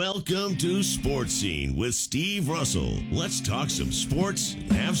Welcome to Sports Scene with Steve Russell. Let's talk some sports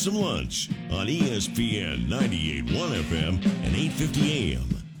and have some lunch on ESPN 98.1 FM and 850 AM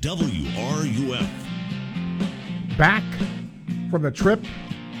WRUF. Back from the trip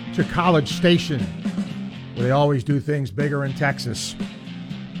to College Station, where they always do things bigger in Texas.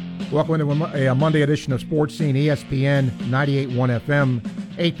 Welcome to a Monday edition of Sports Scene, ESPN 98.1 FM,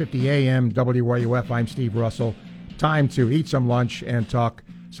 850 AM WRUF. I'm Steve Russell. Time to eat some lunch and talk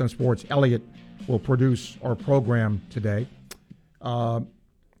some sports. Elliot will produce our program today.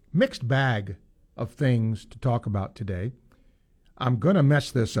 Mixed bag of things to talk about today. I'm going to mess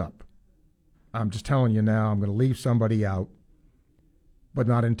this up. I'm just telling you now, I'm going to leave somebody out, but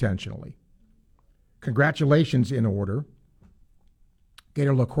not intentionally. Congratulations in order.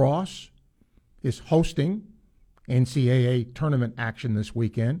 Gator Lacrosse is hosting NCAA tournament action this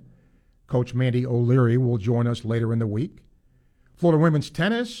weekend. Coach Mandy O'Leary will join us later in the week. Florida women's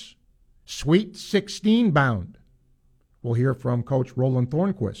tennis, Sweet 16 bound. We'll hear from Coach Roland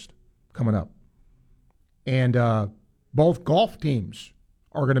Thornquist coming up. And both golf teams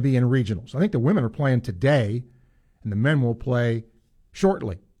are going to be in regionals. I think the women are playing today, and the men will play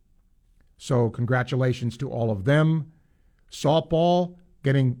shortly. So congratulations to all of them. Softball,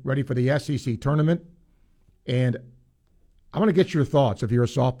 getting ready for the SEC tournament. And I want to get your thoughts if you're a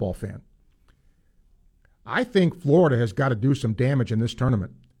softball fan. I think Florida has got to do some damage in this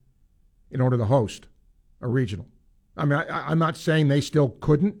tournament in order to host a regional. I mean, I'm not saying they still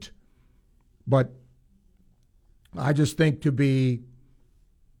couldn't, but I just think to be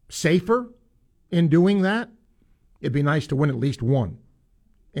safer in doing that, it'd be nice to win at least one.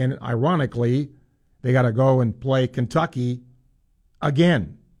 And ironically, they got to go and play Kentucky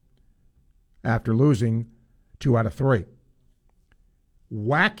again after losing 2 out of 3.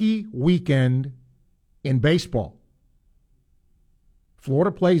 Wacky weekend in baseball.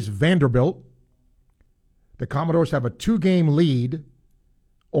 Florida plays Vanderbilt. The Commodores have a 2-game lead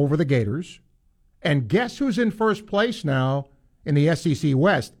over the Gators. And guess who's in first place now in the SEC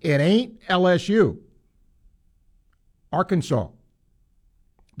West? It ain't LSU. Arkansas.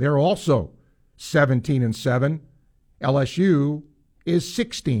 They're also 17-7. LSU is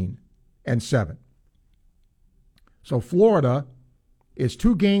 16-7. So Florida is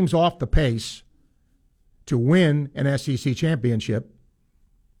 2 games off the pace to win an SEC championship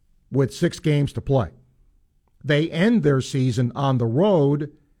with 6 games to play. They end their season on the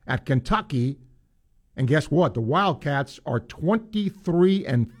road at Kentucky, and guess what? The Wildcats are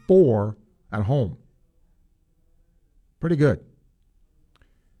 23-4 at home. Pretty good.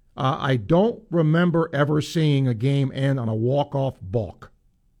 I don't remember ever seeing a game end on a walk-off balk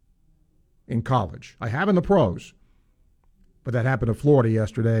in college. I have in the pros, but that happened to Florida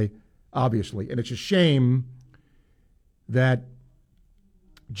yesterday, obviously. And it's a shame that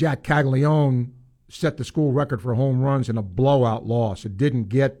Jack Caglione set the school record for home runs in a blowout loss. It didn't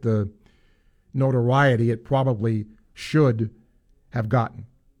get the notoriety it probably should have gotten.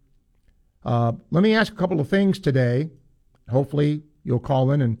 Let me ask a couple of things today. Hopefully you'll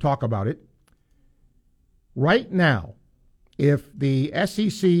call in and talk about it. Right now, if the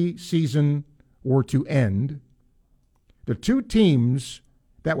SEC season were to end, the 2 teams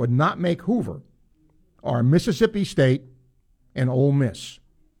that would not make Hoover are Mississippi State and Ole Miss.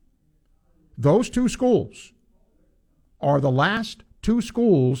 Those 2 schools are the last 2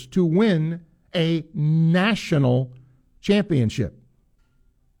 schools to win a national championship.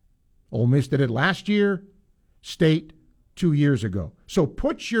 Ole Miss did it last year, State 2 years ago. So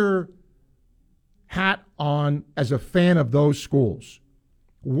put your hat on as a fan of those schools.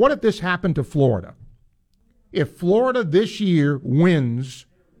 What if this happened to Florida? If Florida this year wins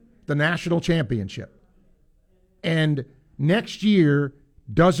the national championship and next year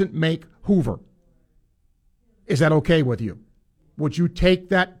doesn't make Hoover, is that okay with you? Would you take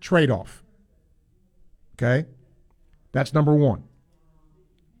that trade-off? Okay? That's number 1.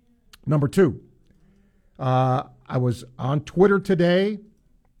 Number 2, I was on Twitter today,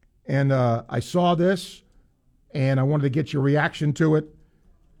 and I saw this, and I wanted to get your reaction to it.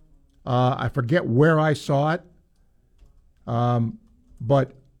 I forget where I saw it,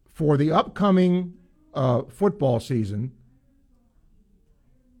 but for the upcoming football season,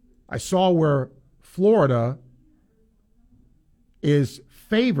 I saw where Florida is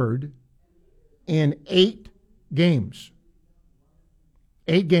favored in 8 games.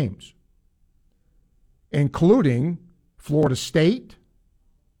 8 games, including Florida State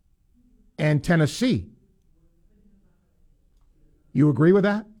and Tennessee. You agree with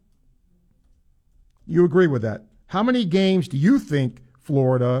that? You agree with that? How many games do you think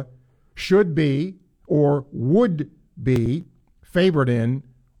Florida should be or would be favored in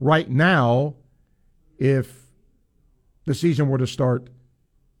right now if the season were to start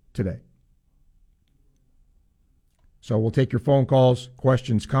today. So we'll take your phone calls,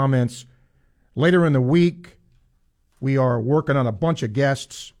 questions, comments. Later in the week, we are working on a bunch of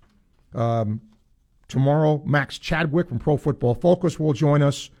guests. Tomorrow, Max Chadwick from Pro Football Focus will join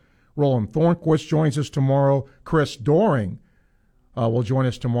us. Roland Thornquist joins us tomorrow. Chris Doring will join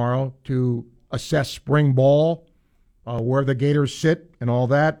us tomorrow to assess spring ball, where the Gators sit and all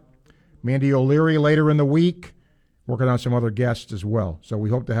that. Mandy O'Leary later in the week, working on some other guests as well. So we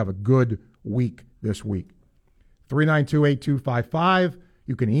hope to have a good week this week. 392-8255.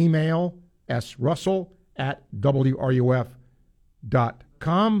 You can email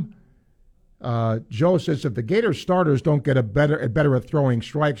srussell@wruf.com. Joe says if the Gators starters don't get better at throwing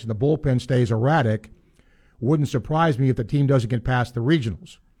strikes and the bullpen stays erratic, wouldn't surprise me if the team doesn't get past the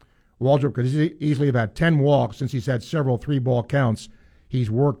regionals. Waldrop could easily have had 10 walks since he's had several 3-ball counts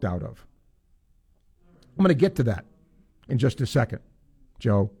he's worked out of. I'm going to get to that in just a second,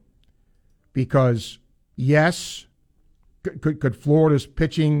 Joe, because yes, could Florida's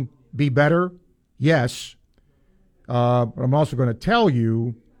pitching be better? Yes. But I'm also going to tell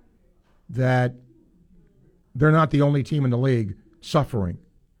you that they're not the only team in the league suffering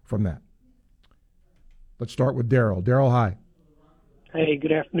from that. Let's start with Daryl. Daryl, hi. Hey,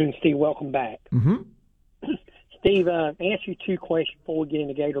 good afternoon, Steve. Welcome back. Mm-hmm. Steve, answer you 2 questions before we get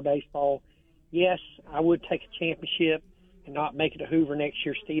into Gator baseball. Yes, I would take a championship and not make it a Hoover next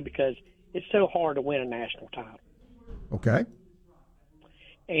year, Steve, because it's so hard to win a national title. Okay.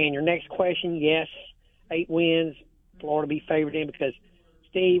 And your next question, yes, 8 wins, Florida be favored in because,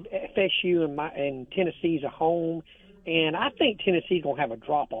 Steve, FSU and Tennessee's a home, and I think Tennessee's going to have a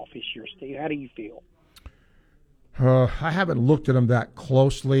drop-off this year, Steve. How do you feel? I haven't looked at them that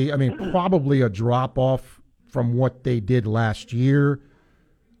closely. I mean, probably a drop-off from what they did last year.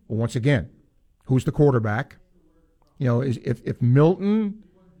 Well, once again, who's the quarterback? You know, if Milton,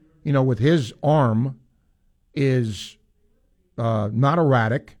 you know, with his arm is not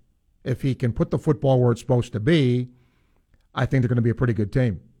erratic, if he can put the football where it's supposed to be, I think they're going to be a pretty good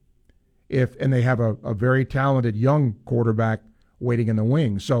team. And they have a very talented young quarterback waiting in the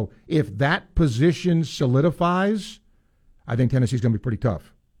wings. So if that position solidifies, I think Tennessee's going to be pretty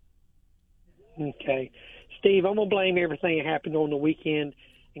tough. Okay. Steve, I'm going to blame everything that happened on the weekend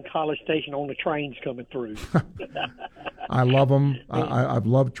in College Station on the trains coming through. I love them. I've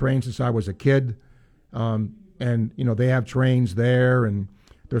loved trains since I was a kid. And, you know, they have trains there, and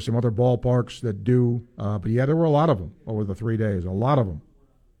there's some other ballparks that do. But, yeah, there were a lot of them over the 3 days, a lot of them.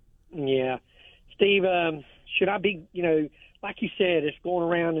 Yeah. Steve, should I be, you know, like you said, it's going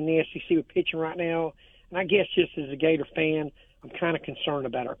around in the SEC with pitching right now. And I guess just as a Gator fan, I'm kind of concerned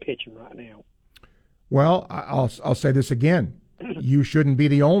about our pitching right now. Well, I'll say this again. You shouldn't be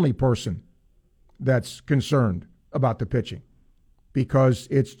the only person that's concerned about the pitching, because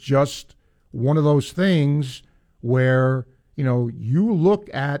it's just one of those things where, you know, you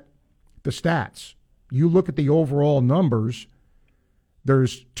look at the stats, you look at the overall numbers.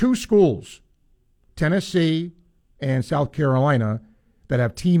 There's 2 schools, Tennessee and South Carolina, that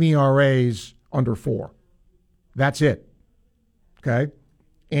have team ERAs under 4. That's it. Okay?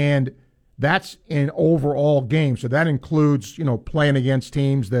 And that's in overall games. So that includes, you know, playing against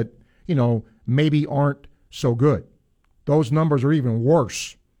teams that, you know, maybe aren't so good. Those numbers are even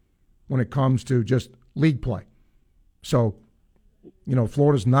worse when it comes to just league play. So, you know,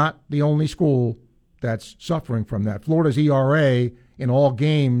 Florida's not the only school that's suffering from that. Florida's ERA in all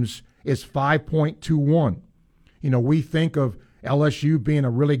games is 5.21. You know, we think of LSU being a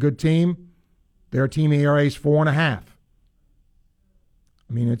really good team. Their team ERA is 4.5. I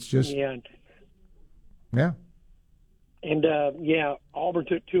mean, it's just yeah. And Auburn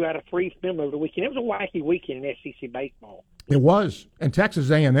took 2 out of 3 from them over the weekend. It was a wacky weekend in SEC baseball. It was, and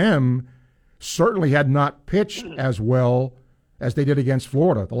Texas A&M certainly had not pitched as well as they did against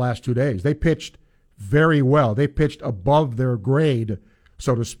Florida the last 2 days. They pitched very well. They pitched above their grade,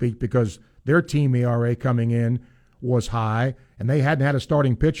 so to speak, because their team ERA coming in was high, and they hadn't had a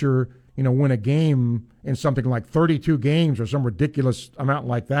starting pitcher, you know, win a game in something like 32 games or some ridiculous amount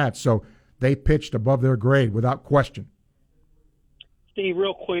like that. So they pitched above their grade without question. Steve,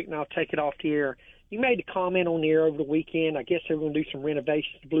 real quick, and I'll take it off the air. You made a comment on the air over the weekend. I guess they're going to do some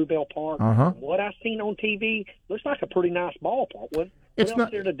renovations to Bluebell Park. Uh-huh. What I've seen on TV looks like a pretty nice ballpark. What else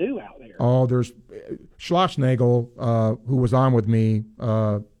is there to do out there? Oh, there's Schlossnagel, who was on with me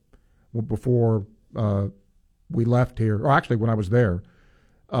before we left here, or actually when I was there,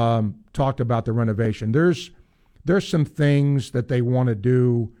 talked about the renovation. There's some things that they want to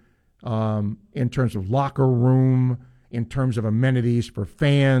do in terms of locker room, in terms of amenities for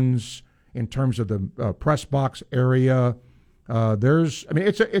fans, in terms of the press box area.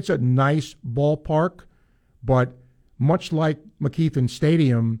 It's a nice ballpark, but much like McKeithen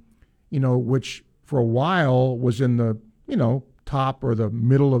Stadium, which for a while was in the, top or the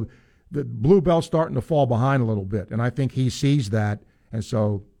middle of the Blue Bell starting to fall behind a little bit. And I think he sees that. And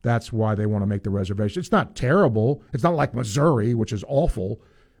so that's why they want to make the reservation. It's not terrible. It's not like Missouri, which is awful,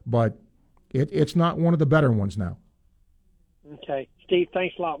 but it's not one of the better ones now. Okay. Steve,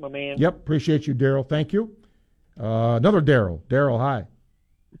 thanks a lot, my man. Yep. Appreciate you, Daryl. Thank you. Another Daryl. Daryl, hi.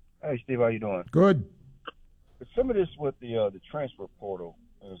 Hey, Steve, how you doing? Good. Some of this with the transfer portal,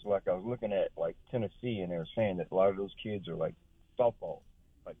 it was like I was looking at like Tennessee, and they were saying that a lot of those kids are like softball,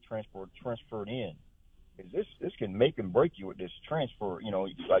 like transferred in. This can make and break you with this transfer.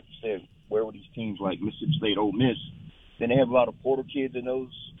 Like you said, where were these teams like Mississippi State, Ole Miss? Then they have a lot of portal kids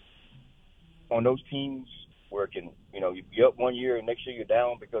on those teams where it can, you be up one year and next year you're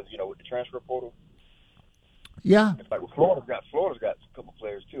down because with the transfer portal. Yeah. It's like Florida's got a couple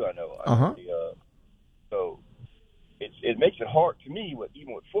players too. I know. So it makes it hard to me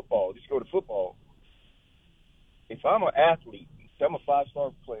even with football. Just go to football. If I'm an athlete, if I'm a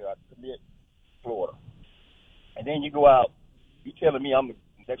 5-star player, I commit Florida. And then you go out, you telling me I'm the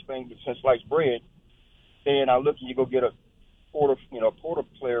next thing since sliced bread, then I look and you go get a porter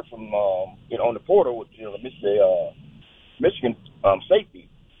player from on the portal with Michigan safety.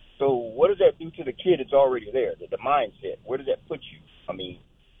 So what does that do to the kid that's already there? The mindset. Where does that put you? I mean,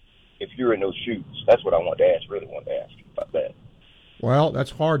 if you're in those shoes, that's what I wanted to ask. Really wanted to ask you about that. Well,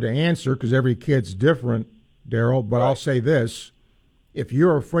 that's hard to answer because every kid's different, Daryl. But right. I'll say this: if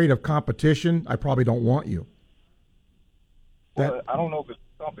you're afraid of competition, I probably don't want you. Well, I don't know if it's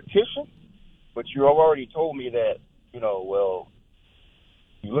competition, but you already told me that, you're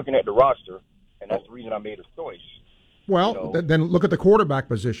looking at the roster, and that's the reason I made a choice. Well, then look at the quarterback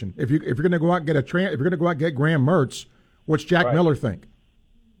position. If you're going to go out and get Graham Mertz, what's Jack Miller think?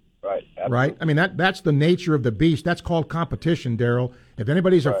 Right. Absolutely. Right. I mean that's the nature of the beast. That's called competition, Daryl. If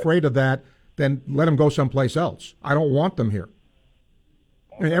anybody's afraid of that, then let them go someplace else. I don't want them here.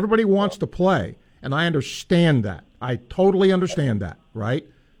 I mean, everybody wants to play, and I understand that. I totally understand that, right?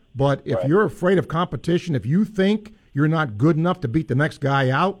 But if you're afraid of competition, if you think you're not good enough to beat the next guy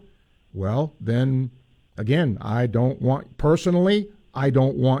out, well, then, again, I don't want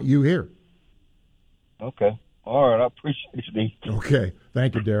you here. Okay. All right. I appreciate it, Steve. Okay.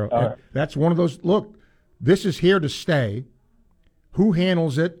 Thank you, Daryl. Right. That's one of those, look, this is here to stay. Who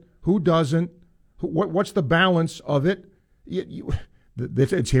handles it? Who doesn't? What's the balance of it?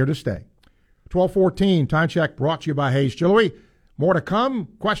 It's here to stay. 12:14, time check brought to you by Hayes Jewelry. More to come.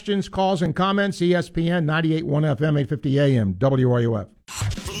 Questions, calls, and comments. ESPN 98.1 FM, 850 AM, WRUF.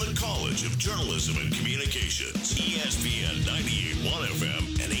 From the College of Journalism and Communications, ESPN 98.1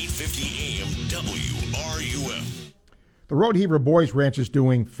 FM and 850 AM, WRUF. The Road Heaver Boys Ranch is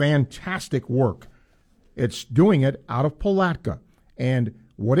doing fantastic work. It's doing it out of Palatka. And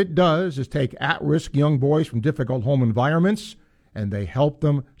what it does is take at-risk young boys from difficult home environments, and they help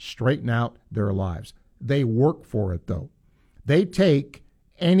them straighten out their lives. They work for it, though. They take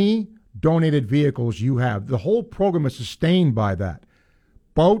any donated vehicles you have. The whole program is sustained by that.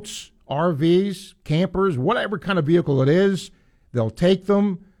 Boats, RVs, campers, whatever kind of vehicle it is, they'll take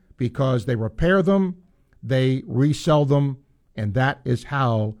them because they repair them, they resell them, and that is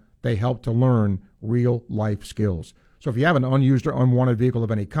how they help to learn real life skills. So if you have an unused or unwanted vehicle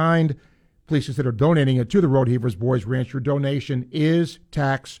of any kind, please consider donating it to the Road Heavers Boys Ranch. Your donation is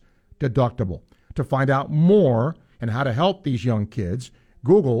tax deductible. To find out more and how to help these young kids,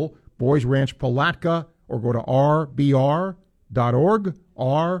 Google Boys Ranch Palatka or go to rbr.org,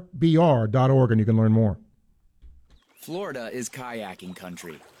 rbr.org, and you can learn more. Florida is kayaking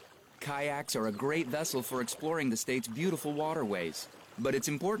country. Kayaks are a great vessel for exploring the state's beautiful waterways, but it's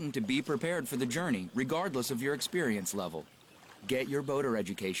important to be prepared for the journey regardless of your experience level. Get your boater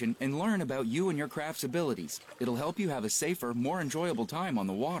education and learn about you and your craft's abilities. It'll help you have a safer, more enjoyable time on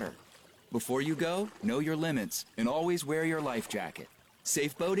the water. Before you go, know your limits and always wear your life jacket.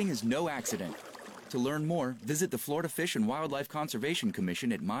 Safe boating is no accident. To learn more, visit the Florida Fish and Wildlife Conservation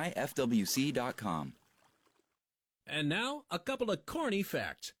Commission at myfwc.com. And now, a couple of corny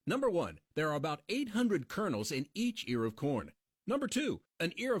facts. Number 1, there are about 800 kernels in each ear of corn. Number 2,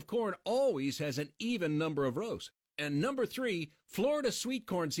 an ear of corn always has an even number of rows. And number 3, Florida sweet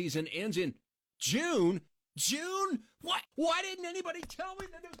corn season ends in June. June? What? Why didn't anybody tell me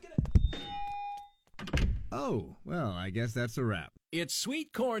that it was going to... Oh, well, I guess that's a wrap. It's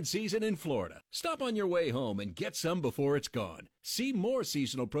sweet corn season in Florida. Stop on your way home and get some before it's gone. See more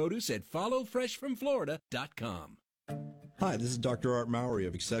seasonal produce at followfreshfromflorida.com. Hi, this is Dr. Art Mowry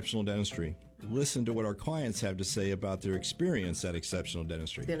of Exceptional Dentistry. Listen to what our clients have to say about their experience at Exceptional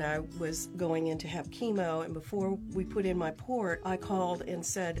Dentistry. Then I was going in to have chemo, and before we put in my port, I called and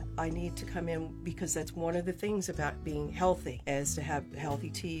said, I need to come in because that's one of the things about being healthy, is to have healthy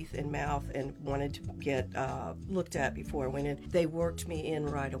teeth and mouth, and wanted to get looked at before I went in. They worked me in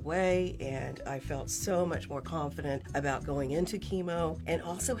right away, and I felt so much more confident about going into chemo and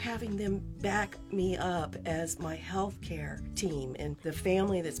also having them back me up as my healthcare team and the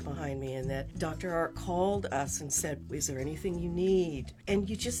family that's behind me, and that Dr. Art called us and said, is there anything you need? And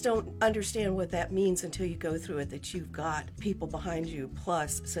you just don't understand what that means until you go through it, that you've got people behind you,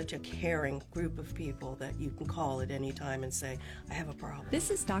 plus such a caring group of people that you can call at any time and say, I have a problem. This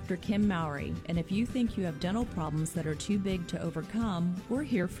is Dr. Kim Mowry, and if you think you have dental problems that are too big to overcome, we're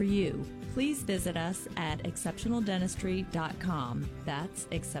here for you. Please visit us at exceptionaldentistry.com. That's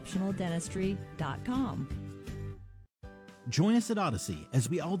exceptionaldentistry.com. Join us at Odyssey as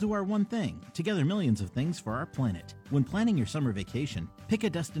we all do our one thing, together millions of things for our planet. When planning your summer vacation, pick a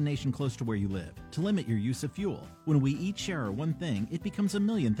destination close to where you live to limit your use of fuel. When we each share our one thing, it becomes a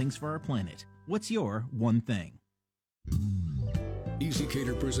million things for our planet. What's your one thing? Easy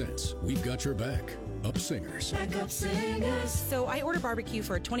Cater presents We've Got Your Back. Up Singers. Back Up Singers. So I order barbecue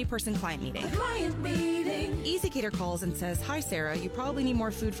for a 20-person client meeting. Easy Cater calls and says, hi, Sarah, you probably need more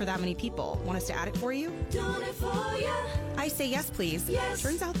food for that many people. Want us to add it for you? Doing it for you. I say, yes, please. Yes.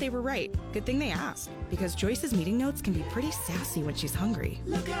 Turns out they were right. Good thing they asked. Because Joyce's meeting notes can be pretty sassy when she's hungry.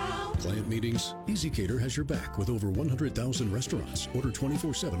 Look out. Client meetings. Easy Cater has your back with over 100,000 restaurants. Order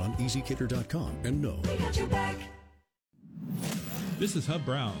 24/7 on easycater.com and know we got your back. This is Hub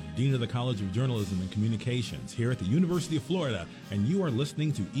Brown, Dean of the College of Journalism and Communications here at the University of Florida, and you are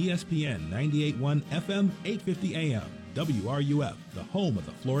listening to ESPN 98.1 FM, 850 AM, WRUF, the home of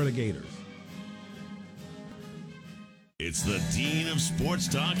the Florida Gators. It's the Dean of Sports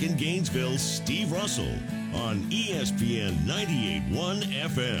Talk in Gainesville, Steve Russell, on ESPN 98.1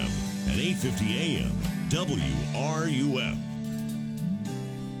 FM and 850 AM, WRUF.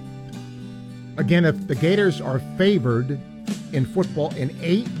 Again, if the Gators are favored in football in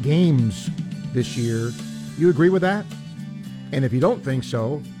 8 games this year, you agree with that? And if you don't think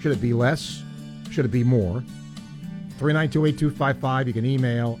so, should it be less? Should it be more? 392-8255. You can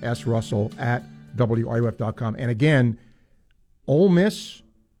email srussell@wruf.com. And again, Ole Miss,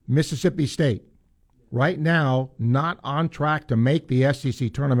 Mississippi State, right now not on track to make the SEC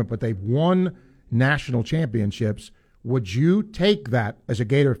tournament, but they've won national championships. Would you take that as a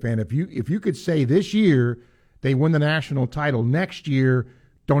Gator fan? If you could say this year they win the national title, next year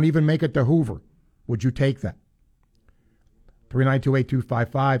don't even make it to Hoover, would you take that?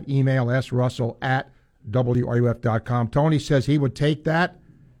 392-8255, email srussell@wruf.com. Tony says he would take that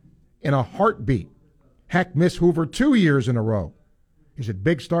in a heartbeat. Heck, miss Hoover 2 years in a row. He said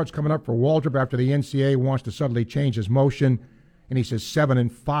big starts coming up for Waldrop after the NCAA wants to suddenly change his motion, and he says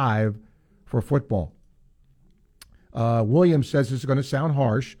 7-5 for football. Williams says this is going to sound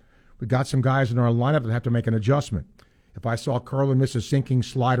harsh. We got some guys in our lineup that have to make an adjustment. If I saw Curlin miss a sinking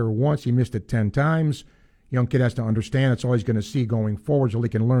slider once, he missed it 10 times. Young kid has to understand it's all he's going to see going forward so he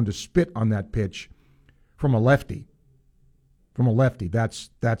can learn to spit on that pitch from a lefty.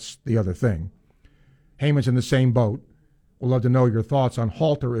 That's the other thing. Heyman's in the same boat. We'd love to know your thoughts on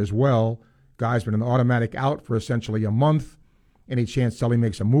Halter as well. Guy's been an automatic out for essentially a month. Any chance Sully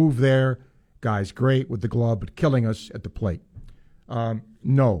makes a move there? Guy's great with the glove, but killing us at the plate.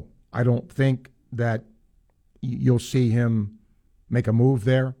 No, I don't think that you'll see him make a move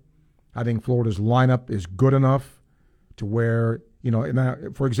there. I think Florida's lineup is good enough to where,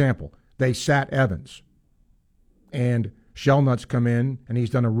 for example, they sat Evans, and Shellnuts come in, and he's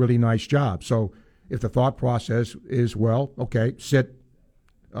done a really nice job. So if the thought process is, well, okay, sit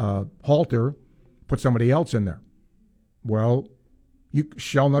Halter, put somebody else in there. Well,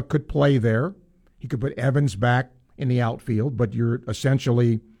 Shellnut could play there. You could put Evans back in the outfield, but you're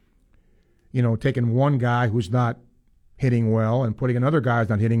essentially, taking one guy who's not hitting well and putting another guy who's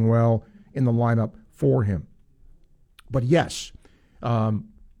not hitting well in the lineup for him. But yes,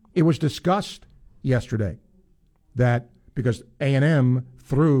 it was discussed yesterday that because A&M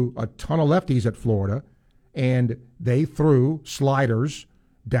threw a ton of lefties at Florida, and they threw sliders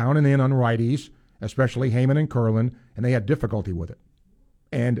down and in on righties, especially Heyman and Curlin, and they had difficulty with it.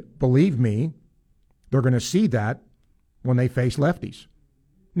 And believe me, they're going to see that when they face lefties.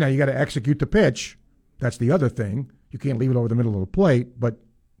 Now, you got to execute the pitch. That's the other thing. You can't leave it over the middle of the plate, but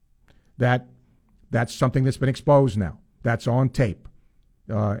that's something that's been exposed now. That's on tape.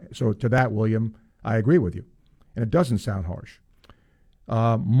 So to that, William, I agree with you. And it doesn't sound harsh.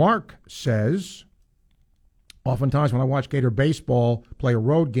 Mark says, Oftentimes when I watch Gator baseball play a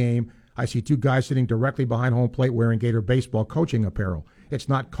road game, I see two guys sitting directly behind home plate wearing Gator baseball coaching apparel. It's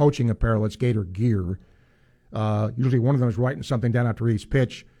not coaching apparel, it's Gator gear. Usually one of them is writing something down after each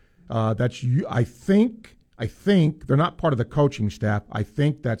pitch. I think they're not part of the coaching staff. I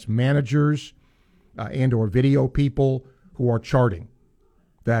think that's managers and or video people who are charting.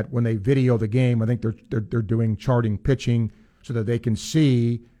 That when they video the game, I think they're doing charting pitching so that they can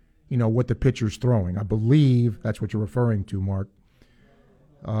see, what the pitcher's throwing. I believe that's what you're referring to, Mark.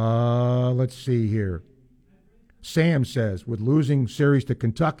 Let's see here. Sam says, with losing series to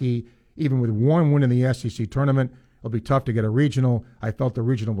Kentucky, even with one win in the SEC tournament, it'll be tough to get a regional. I felt the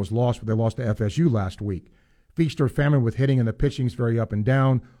regional was lost, but they lost to FSU last week. Feast or famine with hitting and the pitching is very up and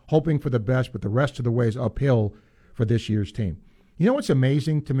down, hoping for the best, but the rest of the way is uphill for this year's team. You know what's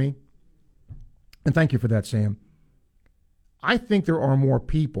amazing to me? And thank you for that, Sam. I think there are more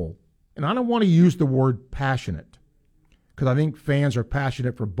people, and I don't want to use the word passionate, because I think fans are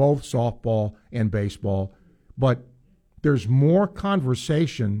passionate for both softball and baseball, but there's more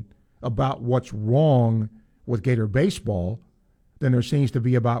conversation about what's wrong with Gator baseball than there seems to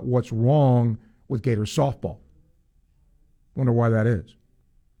be about what's wrong with Gator softball. Wonder why that is.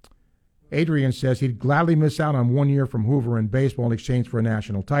 Adrian says he'd gladly miss out on 1 year from Hoover in baseball in exchange for a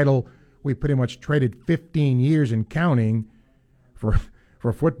national title. We pretty much traded 15 years and counting for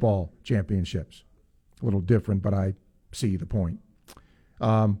football championships. A little different, but I see the point.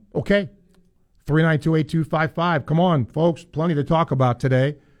 Okay, 3928255. Come on, folks, plenty to talk about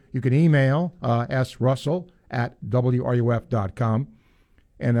today. You can email srussell@wruf.com.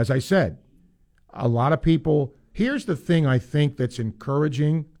 And as I said, a lot of people, here's the thing I think that's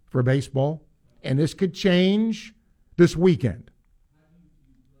encouraging for baseball, and this could change this weekend.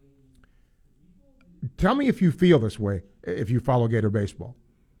 Tell me if you feel this way, if you follow Gator baseball.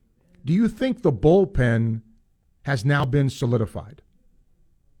 Do you think the bullpen has now been solidified?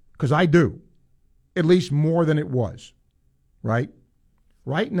 Because I do, at least more than it was, right?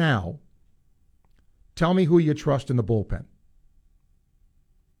 Right now, tell me who you trust in the bullpen.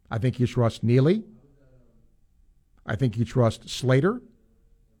 I think you trust Neely. I think you trust Slater.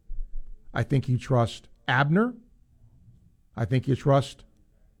 I think you trust Abner. I think you trust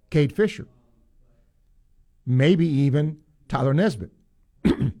Cade Fisher. Maybe even Tyler Nesbitt.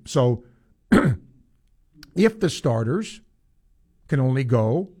 So if the starters can only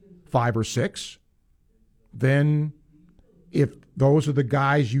go 5 or 6, then if those are the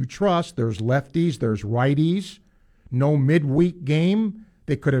guys you trust, there's lefties, there's righties, no midweek game.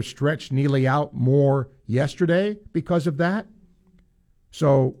 They could have stretched Neely out more yesterday because of that.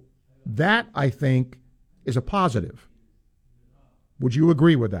 So that, I think, is a positive. Would you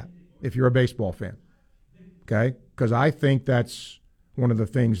agree with that if you're a baseball fan? Okay? Because I think that's one of the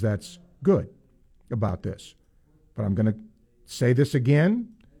things that's good about this. But I'm going to say this again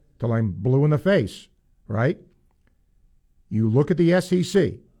till I'm blue in the face, right? You look at the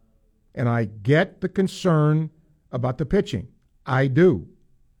SEC, and I get the concern about the pitching. I do.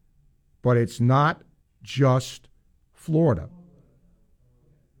 But it's not just Florida.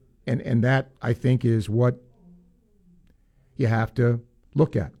 And that, I think, is what you have to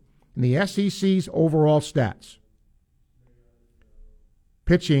look at. In the SEC's overall stats,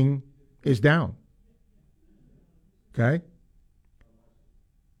 pitching is down. Okay?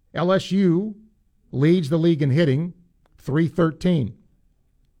 LSU leads the league in hitting, 3.13.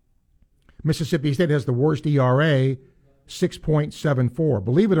 Mississippi State has the worst ERA, 6.74.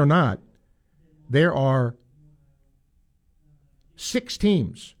 Believe it or not, there are 6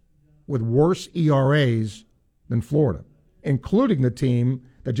 teams with worse ERAs than Florida, including the team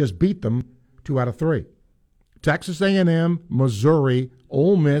that just beat them 2 out of 3. Texas A&M, Missouri,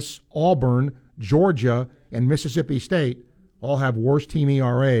 Ole Miss, Auburn, Georgia, and Mississippi State all have worse team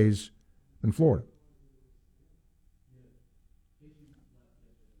ERAs than Florida.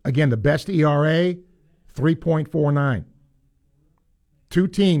 Again, the best ERA, 3.49. 2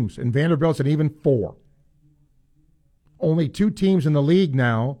 teams, and Vanderbilt's an even 4. Only 2 teams in the league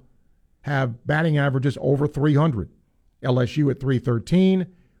now have batting averages over 300. LSU at 313,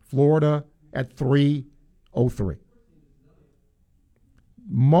 Florida at 303.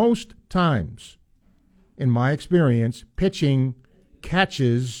 Most times, in my experience, pitching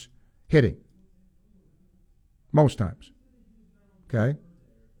catches hitting. Most times. Okay?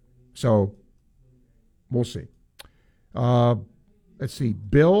 So, we'll see. Let's see.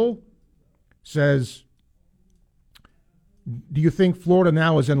 Bill says, do you think Florida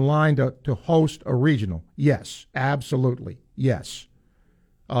now is in line to host a regional? Yes, absolutely. Yes.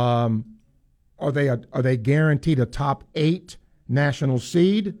 Are they guaranteed a top 8 national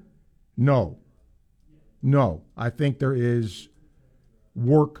seed? No. No, I think there is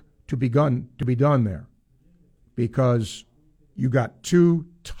work to be done there, because you got 2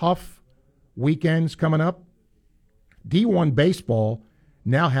 tough weekends coming up. D1 baseball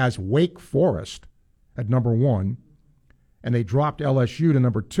now has Wake Forest at number 1, and they dropped LSU to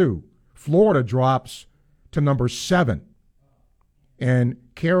number 2. Florida drops to number 7, and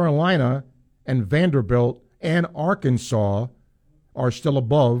Carolina and Vanderbilt and Arkansas are still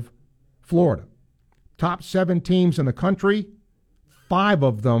above Florida. Top 7 teams in the country, 5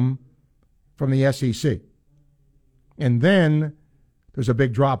 of them from the SEC. And then there's a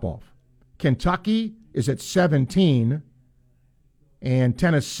big drop-off. Kentucky is at 17, and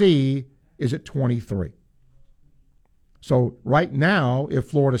Tennessee is at 23. So right now, if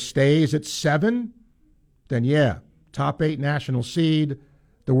Florida stays at 7, then yeah, top 8 national seed,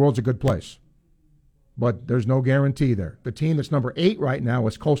 the world's a good place. But there's no guarantee there. The team that's number 8 right now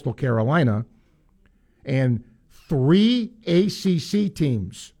is Coastal Carolina, and 3 ACC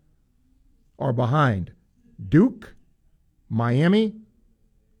teams are behind: Duke, Miami,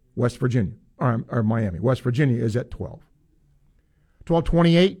 West Virginia. Or Miami. West Virginia is at 12.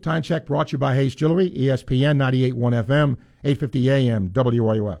 12:28, time check brought to you by Hayes Jewelry, ESPN 98.1 FM, 850 AM,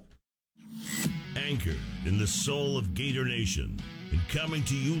 WRUF. Anchored in the soul of Gator Nation and coming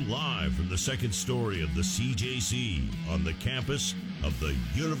to you live from the second story of the CJC on the campus of the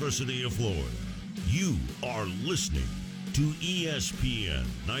University of Florida. You are listening to ESPN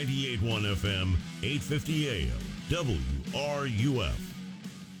 98.1 FM, 850 AM, WRUF.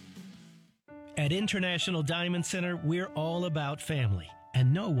 At International Diamond Center, we're all about family,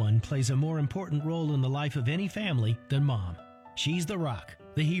 and no one plays a more important role in the life of any family than Mom. She's the rock,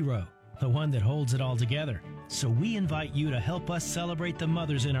 the hero, the one that holds it all together. So we invite you to help us celebrate the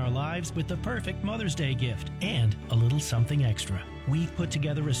mothers in our lives with the perfect Mother's Day gift and a little something extra. We've put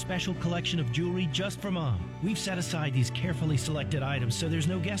together a special collection of jewelry just for Mom. We've set aside these carefully selected items so there's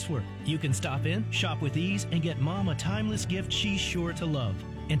no guesswork. You can stop in, shop with ease, and get Mom a timeless gift she's sure to love.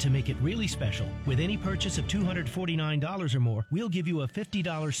 And to make it really special, with any purchase of $249 or more, we'll give you a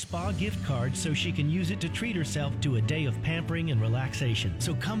 $50 spa gift card so she can use it to treat herself to a day of pampering and relaxation.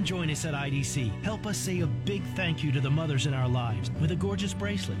 So come join us at IDC. Help us say a big thank you to the mothers in our lives with a gorgeous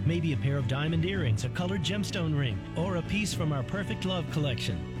bracelet, maybe a pair of diamond earrings, a colored gemstone ring, or a piece from our Perfect Love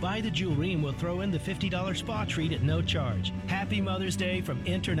collection. Buy the jewelry and we'll throw in the $50 spa treat at no charge. Happy Mother's Day from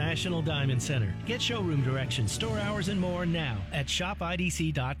International Diamond Center. Get showroom directions, store hours, and more now at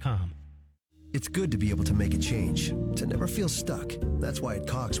shopidc.com. It's good to be able to make a change, to never feel stuck. That's why at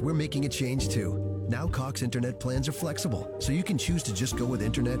Cox, we're making a change too. Now Cox Internet plans are flexible, so you can choose to just go with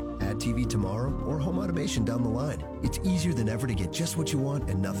Internet, add TV tomorrow, or home automation down the line. It's easier than ever to get just what you want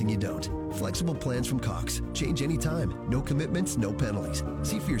and nothing you don't. Flexible plans from Cox. Change anytime. No commitments, no penalties.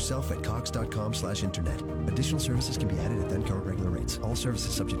 See for yourself at cox.com/internet. Additional services can be added at then current regular rates. All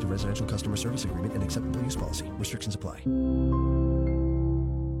services subject to residential customer service agreement and acceptable use policy. Restrictions apply.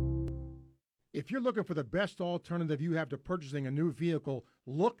 If you're looking for the best alternative you have to purchasing a new vehicle,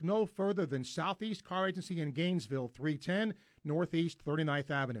 look no further than Southeast Car Agency in Gainesville, 310 Northeast 39th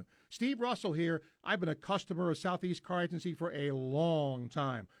Avenue. Steve Russell here. I've been a customer of Southeast Car Agency for a long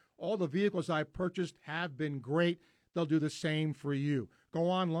time. All the vehicles I've purchased have been great. They'll do the same for you. Go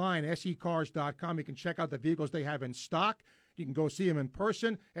online, secars.com. You can check out the vehicles they have in stock. You can go see them in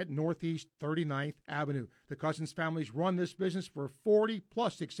person at Northeast 39th Avenue. The Cousins families run this business for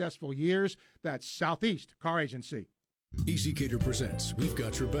 40-plus successful years. That's Southeast Car Agency. EasyCater presents We've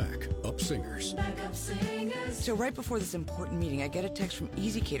Got Your Back, Up Singers. So right before this important meeting, I get a text from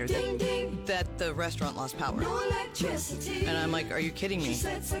EasyCater that the restaurant lost power. No electricity. And I'm like, are you kidding me? She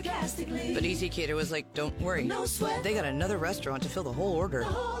said sarcastically. But EasyCater was like, don't worry. No sweat. They got another restaurant to fill the whole order. The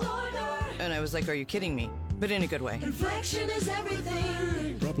whole order. And I was like, are you kidding me? But in a good way. Inflection is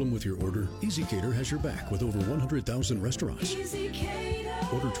everything. Problem with your order? EasyCater has your back with over 100,000 restaurants.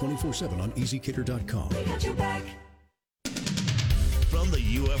 EasyCater. Order 24/7 on EasyCater.com. We got your back. From the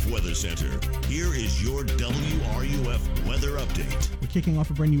UF Weather Center, here is your WRUF weather update. We're kicking off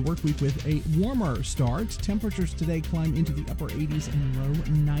a brand new work week with a warmer start. Temperatures today climb into the upper 80s and low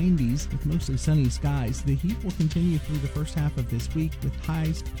 90s with mostly sunny skies. The heat will continue through the first half of this week with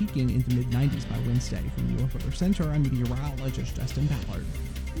highs peaking into mid-90s by Wednesday. From the UF Weather Center, I'm meteorologist Justin Ballard.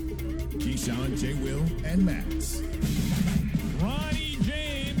 Keyshawn, J. Will, and Max. Ronnie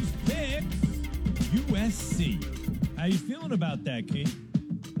James picks USC. How you feeling about that, Key?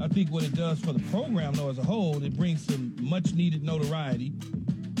 I think what it does for the program, though, as a whole, it brings some much-needed notoriety.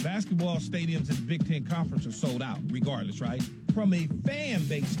 Basketball stadiums in the Big Ten Conference are sold out, regardless, right? From a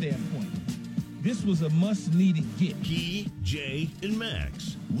fan-based standpoint, This was a much-needed get. Key, Jay, and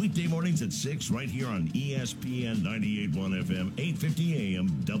Max. Weekday mornings at 6 right here on ESPN 98.1 FM, 850 AM,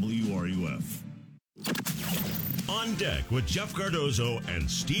 WRUF. On Deck with Jeff Cardozo and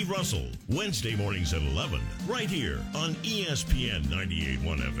Steve Russell. Wednesday mornings at 11 right here on ESPN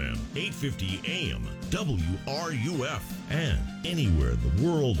 98.1 FM, 850 AM, WRUF, and anywhere in the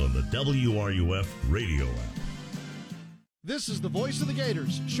world on the WRUF radio app. This is the voice of the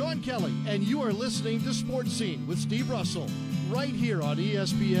Gators, Sean Kelly, and you are listening to Sports Scene with Steve Russell, right here on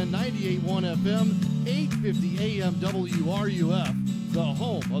ESPN 98.1 FM, 850 AM WRUF, the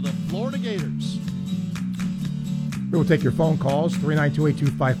home of the Florida Gators. We will take your phone calls,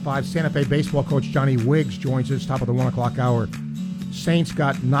 392-8255. Santa Fe baseball coach Johnny Wiggs joins us, top of the 1 o'clock hour. Saints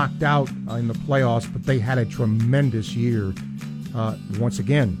got knocked out in the playoffs, but they had a tremendous year. Once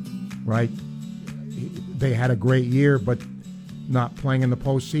again, right? They had a great year, but not playing in the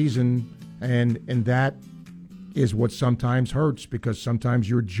postseason, and that is what sometimes hurts, because sometimes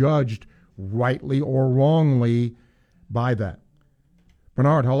you're judged rightly or wrongly by that.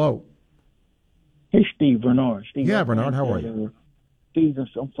 Bernard, hello. Hey, Steve, Bernard. Steve, yeah, Bernard, how are you? Seasons,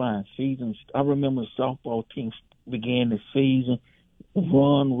 I'm fine. Seasons. I remember the softball team began the season,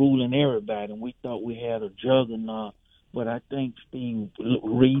 run ruling everybody, and we thought we had a juggernaut. But I think, Steve,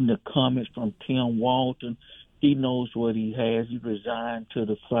 reading the comments from Tim Walton, he knows what he has. He resigned to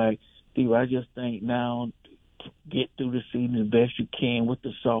the fight. Steve, I just think now get through the season as best you can with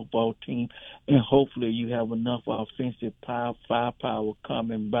the softball team, and hopefully you have enough offensive firepower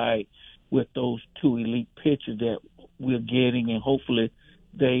coming back with those two elite pitchers that we're getting, and hopefully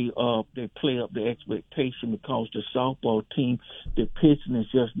they play up the expectation, because the softball team, the pitching is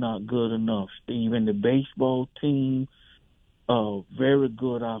just not good enough, Steve. And the baseball team, very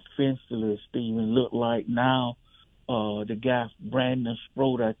good offensively, Steve. And look like now the guy Brandon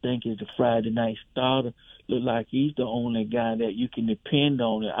Sproat, I think, is the Friday night starter. Look like he's the only guy that you can depend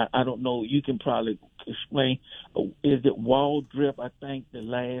on. I don't know. You can probably explain. Is it wall drip? I think the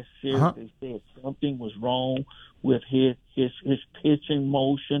last series they said something was wrong with his pitching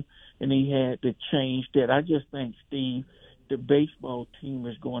motion, and he had to change that. I just think, Steve, the baseball team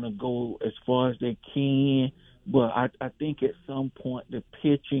is going to go as far as they can, but I think at some point the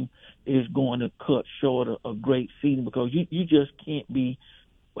pitching is going to cut short a great season, because you just can't be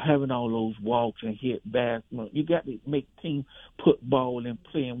having all those walks and hit back. You got to make team put ball in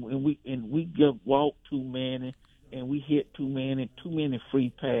play, and we just walk too many, and we hit too many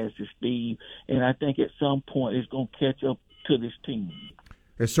free passes, Steve. And I think at some point it's going to catch up to this team.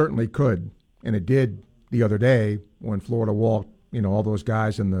 It certainly could, and it did the other day when Florida walked, all those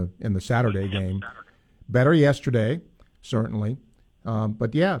guys in the Saturday game. Better yesterday, certainly,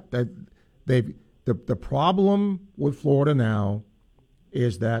 but yeah, the problem with Florida now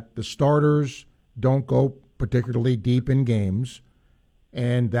is that the starters don't go particularly deep in games,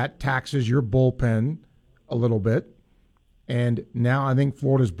 and that taxes your bullpen a little bit. And now I think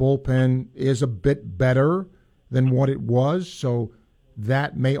Florida's bullpen is a bit better than what it was, so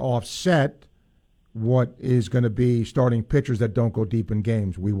that may offset what is going to be starting pitchers that don't go deep in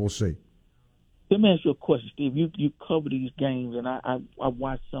games. We will see. Let me ask you a question, Steve. You cover these games, and I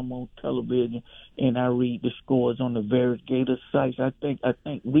watch some on television, and I read the scores on the various Gator sites. I think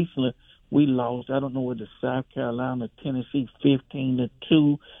recently we lost. I don't know whether South Carolina, Tennessee,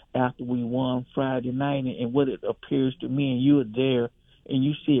 15-2 after we won Friday night. And what it appears to me, and you were there, and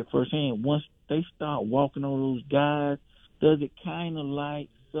you see it firsthand. Once they start walking on those guys, does it kind of like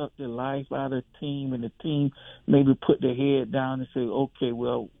suck the life out of the team, and the team maybe put their head down and say, okay,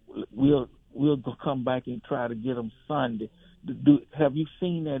 well, we'll go come back and try to get them Sunday. Have you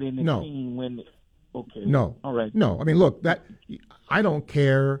seen that in the team when? Okay. No. All right. No. I mean, look, I don't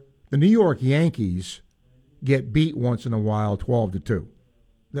care. The New York Yankees get beat once in a while, 12-2.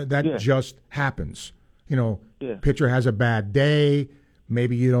 That just happens. Pitcher has a bad day.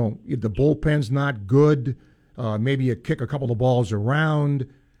 Maybe the bullpen's not good. Maybe you kick a couple of balls around.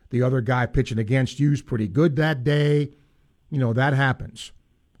 The other guy pitching against you's pretty good that day. That happens.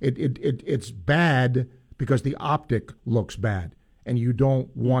 It's bad because the optic looks bad, and you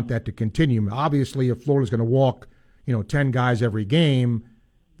don't want that to continue. Obviously, if Florida's going to walk, 10 guys every game,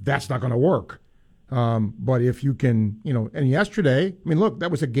 that's not going to work. But if you can, and yesterday, I mean, look,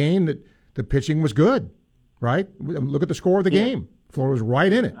 that was a game that the pitching was good, right? Look at the score of the game. Florida was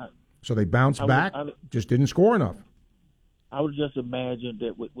right in it. So they bounced back, just didn't score enough. I would just imagine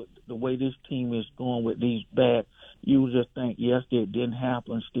that with the way this team is going with these bats, you would just think yesterday it didn't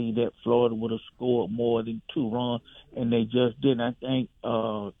happen, Steve, that Florida would have scored more than 2 runs, and they just didn't. I think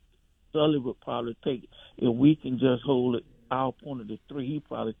Sully would probably take it. If we can just hold it our opponent to 3. He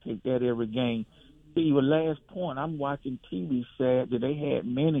probably take that every game. See, the last point, I'm watching TV Saturday. They had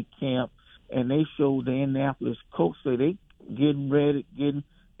mini camp, and they showed the Indianapolis coach say they getting ready, getting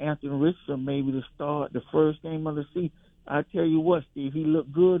Anthony Richardson maybe to start the first game of the season. I tell you what, Steve, he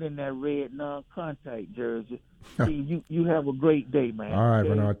looked good in that red non-contact jersey. Steve, you have a great day, man. All right,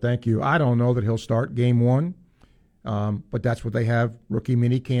 Bernard, thank you. I don't know that he'll start game 1, but that's what they have rookie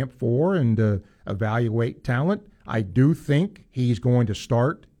mini camp for, and to evaluate talent. I do think he's going to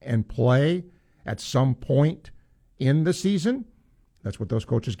start and play at some point in the season. That's what those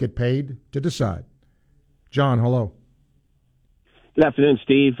coaches get paid to decide. John, hello. Good afternoon,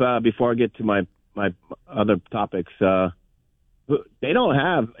 Steve. Before I get to my other topics, they don't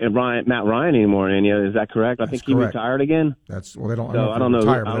have Matt Ryan anymore in India. Is that correct? I think he retired again. Well, they don't. So I don't know.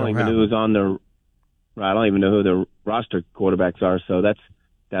 I don't even know who's on the. Right, I don't even know who the roster quarterbacks are. So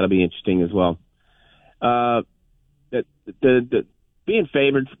that'll be interesting as well. The being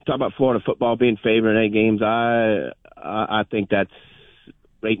favored. Talk about Florida football being favored in 8 games. I think that's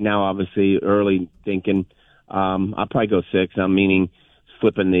right now. Obviously, early thinking. I'll probably go 6. I'm meaning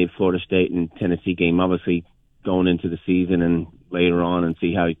flipping the Florida State and Tennessee game. Obviously, going into the season and later on and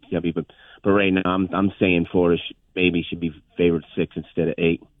see how people. But right now, I'm saying Florida maybe should be favored 6 instead of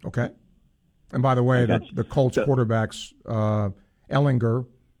 8. Okay. And by the way, the Colts quarterbacks, Ellinger,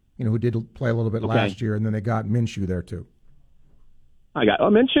 who did play a little bit last year, and then they got Minshew there too.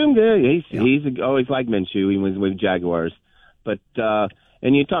 Minshew. Yeah, he's always liked Minshew. He was with Jaguars, but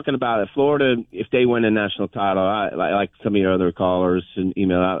and you're talking about Florida. If they win a national title, like some of your other callers and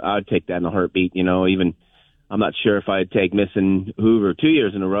email, I would take that in a heartbeat. Even I'm not sure if I'd take missing Hoover 2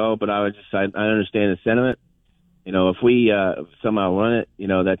 years in a row, but I understand the sentiment. If we somehow run it,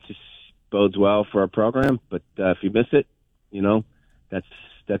 that just bodes well for our program. But if you miss it,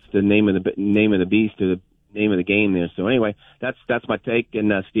 that's the name of the beast, or the name of the game there. So anyway, that's my take.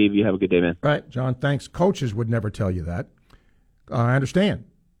 And Steve, you have a good day, man. Right, John. Thanks. Coaches would never tell you that. I understand,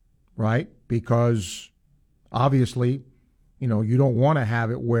 right? Because obviously, you don't want to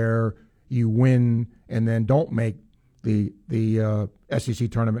have it where you win and then don't make the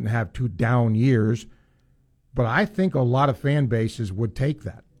SEC tournament and have 2 down years. But I think a lot of fan bases would take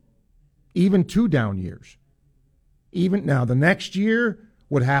that, even 2 down years. Even now, the next year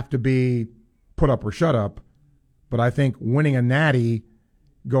would have to be put up or shut up. But I think winning a natty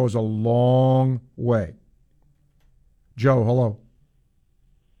goes a long way. Joe, hello.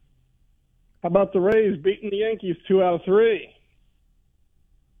 How about the Rays beating the Yankees 2 out of 3?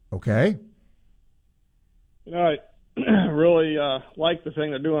 Okay. I really like the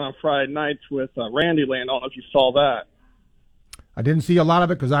thing they're doing on Friday nights with Randy Land. I don't know if you saw that. I didn't see a lot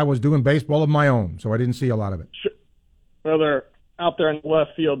of it because I was doing baseball of my own, so I didn't see a lot of it. Sure. Well, they're out there in the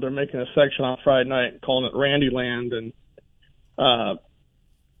left field. They're making a section on Friday night calling it Randy Land, and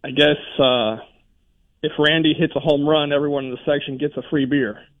I guess if Randy hits a home run, everyone in the section gets a free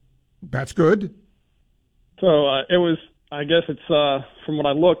beer. That's good. So it was. I guess it's from what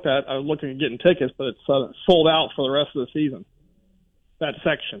I looked at. I was looking at getting tickets, but it's sold out for the rest of the season. That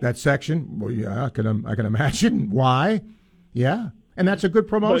section. That section. Well, yeah, I can imagine why. Yeah, and that's a good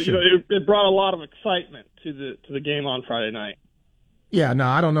promotion. But, it brought a lot of excitement to the game on Friday night. Yeah. No,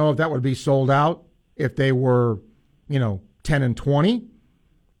 I don't know if that would be sold out if they were, 10-20.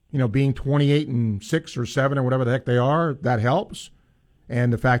 Being 28-6 or 7 or whatever the heck they are, that helps.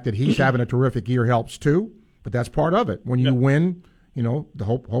 And the fact that he's having a terrific year helps too. But that's part of it. When you win,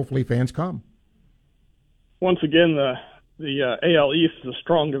 hopefully fans come. Once again, the AL East is a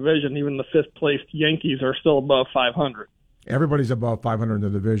strong division. Even the 5th placed Yankees are still above 500. Everybody's above 500 in the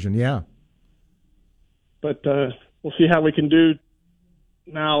division, yeah. But we'll see how we can do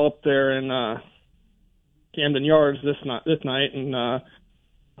now up there in Camden Yards this night, and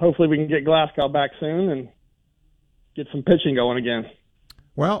hopefully we can get Glasgow back soon and get some pitching going again.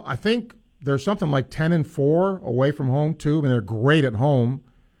 Well, I think there's something like 10-4 away from home too. I mean, they're great at home.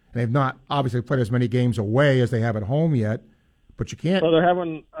 And they've not obviously played as many games away as they have at home yet. But you can't. Well, they're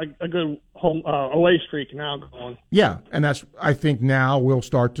having a good home away streak now going. Yeah, and that's, I think now we'll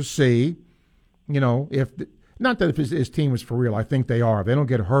start to see, if not that if his team is for real. I think they are. If they don't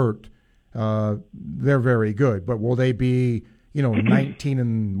get hurt, they're very good. But will they be 19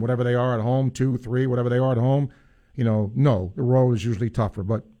 and whatever they are at home, 2-3, whatever they are at home? No, the road is usually tougher,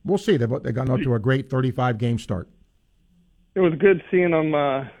 but we'll see. They got out to a great 35-game start. It was good seeing them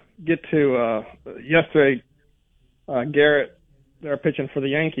get to yesterday. Garrett, they're pitching for the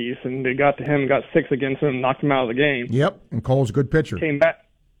Yankees, and they got to him, got 6 against him, knocked him out of the game. Yep, and Cole's a good pitcher. Came back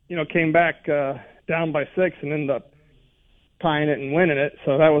down by 6 and ended up tying it and winning it.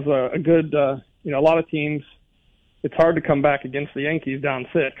 So that was a good. A lot of teams it's hard to come back against the Yankees down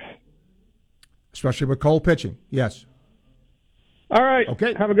 6. Especially with Cole pitching. Yes. All right.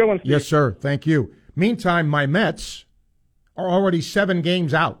 Okay. Have a good one, Steve. Yes, sir. Thank you. Meantime, my Mets are already 7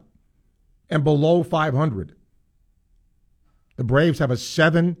 games out and below 500. The Braves have a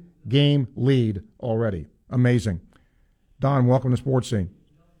 7-game lead already. Amazing. Don, welcome to Sports Scene.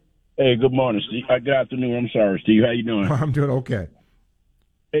 Hey, good morning, Steve. Good afternoon. I'm sorry, Steve. How you doing? I'm doing okay.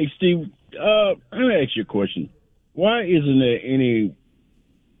 Hey, Steve, let me ask you a question. Why is there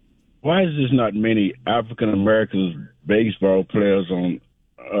not many African-American baseball players on,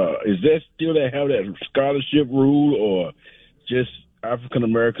 is that still they have that scholarship rule, or just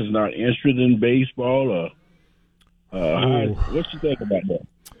African-Americans not interested in baseball, or what you think about that?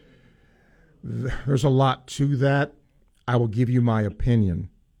 There's a lot to that. I will give you my opinion,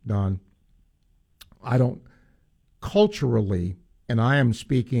 Don. I don't, culturally, and I am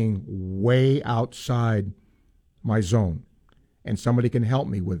speaking way outside my zone, and somebody can help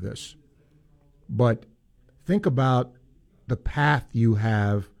me with this. But think about the path you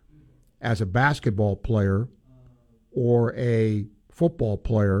have as a basketball player or a football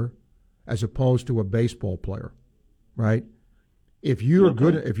player as opposed to a baseball player, right? If you're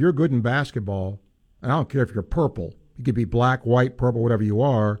good in basketball, and I don't care if you're purple, you could be black, white, purple, whatever you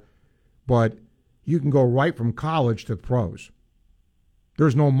are, but you can go right from college to pros.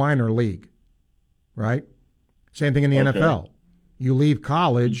 There's no minor league, right? Same thing in the NFL. You leave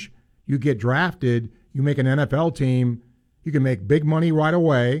college, you get drafted, you make an NFL team, you can make big money right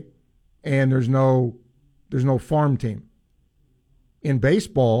away, and there's no farm team. In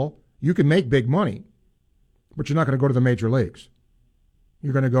baseball, you can make big money, but you're not going to go to the major leagues.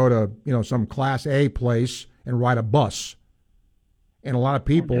 You're going to go to, some Class A place and ride a bus. And a lot of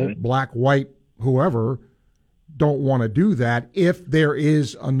people, black, white, whoever, don't want to do that if there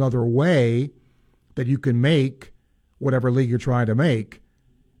is another way that you can make whatever league you're trying to make.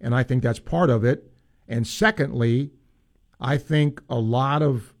 And I think that's part of it. And secondly, I think a lot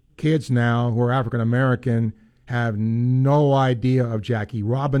of kids now who are African American have no idea of Jackie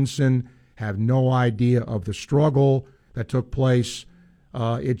Robinson, have no idea of the struggle that took place.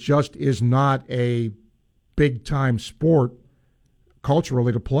 It just is not a big-time sport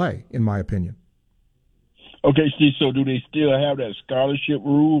culturally to play, in my opinion. Okay, Steve, so do they still have that scholarship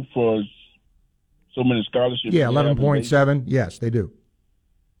rule for so many scholarships? Yeah, 11.7. Yes, they do.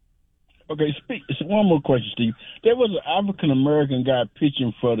 Okay, one more question, Steve. There was an African-American guy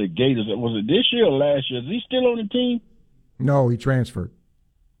pitching for the Gators. Was it this year or last year? Is he still on the team? No, he transferred.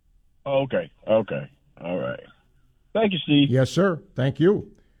 Okay. All right. Thank you, Steve. Yes, sir. Thank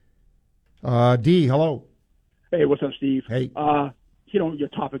you. D, hello. Hey, what's up, Steve? Hey. Hit on your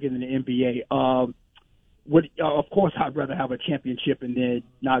topic in the NBA. Of course, I'd rather have a championship and then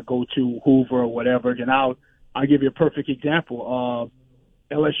not go to Hoover or whatever. Then I'll give you a perfect example.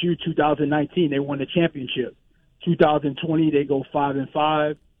 LSU 2019, they won the championship. 2020, they go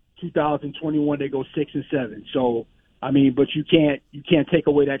 5-5. 2021, they go 6-7. So, I mean, but you can't take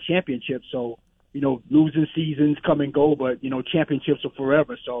away that championship. So, losing seasons come and go, but championships are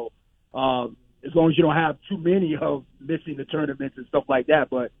forever. So, as long as you don't have too many of missing the tournaments and stuff like that,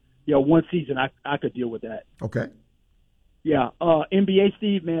 but one season I could deal with that. Okay. Yeah. NBA,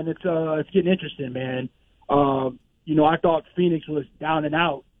 Steve, man, it's getting interesting, man. I thought Phoenix was down and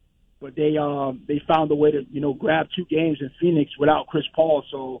out, but they found a way to grab 2 games in Phoenix without Chris Paul.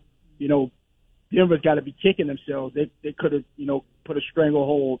 So Denver's got to be kicking themselves. They could have put a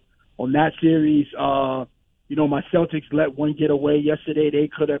stranglehold on that series. My Celtics let one get away yesterday. They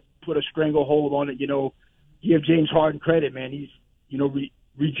could have put a stranglehold on it. Give James Harden credit, man. He's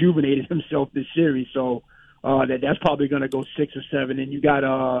rejuvenated himself this series. So that's probably going to go 6 or 7. And you got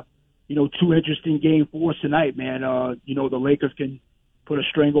 2 interesting game 4s tonight, man. The Lakers can put a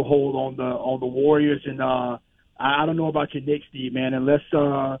stranglehold on the Warriors, and I don't know about your Knicks, Steve, man. Unless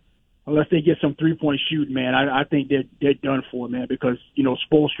they get some 3-point shooting, man, I think they're done for, man. Because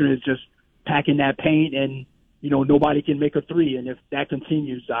Spoelstra is just packing that paint, and nobody can make a 3. And if that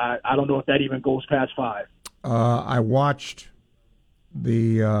continues, I don't know if that even goes past 5. I watched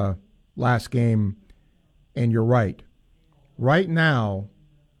the last game, and you're right. Right now,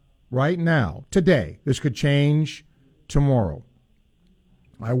 today, this could change tomorrow.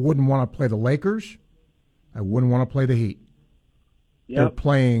 I wouldn't want to play the Lakers. I wouldn't want to play the Heat. Yep. They're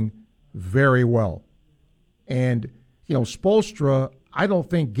playing very well. And, Spoelstra, I don't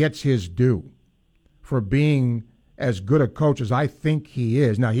think gets his due for being as good a coach as I think he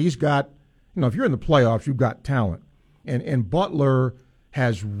is. Now, he's got, if you're in the playoffs, you've got talent. And Butler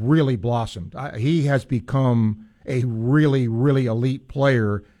has really blossomed. He has become a really, really elite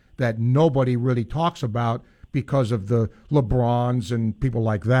player that nobody really talks about because of the LeBrons and people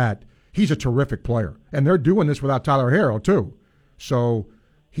like that. He's a terrific player. And they're doing this without Tyler Herro, too. So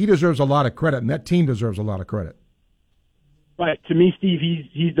he deserves a lot of credit, and that team deserves a lot of credit. Right. To me, Steve,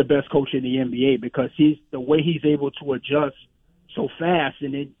 he's the best coach in the NBA because he's the way he's able to adjust so fast.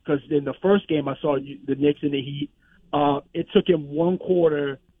 And because in the first game I saw the Knicks and the Heat, it took him one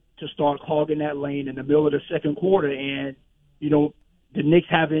quarter to start hogging that lane in the middle of the second quarter. And, the Knicks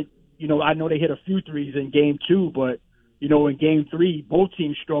haven't, I know they hit a few threes in game 2, but, in game 3, both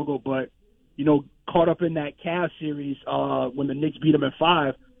teams struggled. But, caught up in that Cavs series when the Knicks beat them in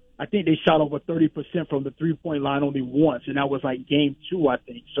 5, I think they shot over 30% from the three-point line only once, and that was like game 2, I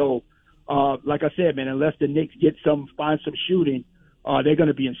think. So, like I said, man, unless the Knicks find some shooting, they're going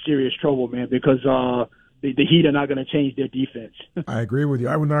to be in serious trouble, man, because the Heat are not going to change their defense. I agree with you.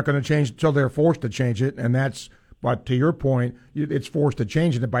 I'm not going to change until they're forced to change it, but to your point, it's forced to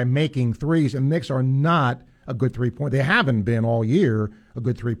change it by making threes, and Knicks are not a good three-point. They haven't been all year a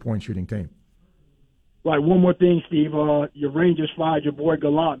good three-point shooting team. Right. One more thing, Steve. Your Rangers fired your boy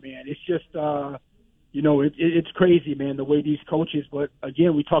Gallant, man. It's just, it's crazy, man, the way these coaches. But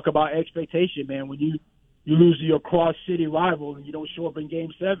again, we talk about expectation, man. When you lose to your cross-city rival and you don't show up in Game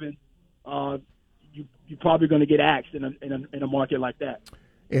 7, you're probably going to get axed in a market like that.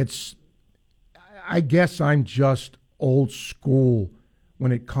 I guess I'm just old school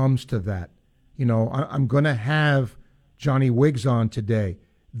when it comes to that. I'm going to have Johnny Wiggs on today.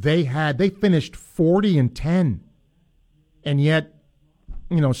 They finished 40-10, and yet,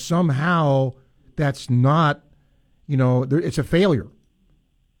 somehow that's not, it's a failure.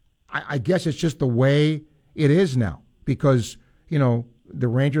 I guess it's just the way it is now because, the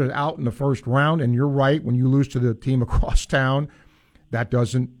Rangers are out in the first round, and you're right, when you lose to the team across town, that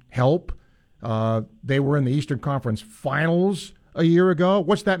doesn't help. They were in the Eastern Conference Finals a year ago.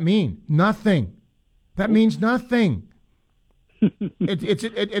 What's that mean? Nothing. That means nothing.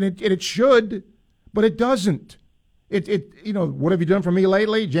 It should, but it doesn't. What have you done for me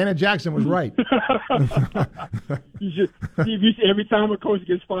lately? Janet Jackson was right. Every time a coach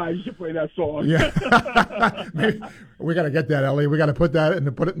gets fired, you should play that song. Yeah, we got to get that, Ellie. We got to put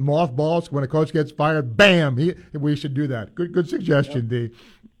it in mothballs. When a coach gets fired, bam! We should do that. Good suggestion, D.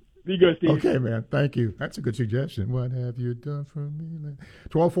 Be good, Steve. Okay, man. Thank you. That's a good suggestion. What have you done for me lately?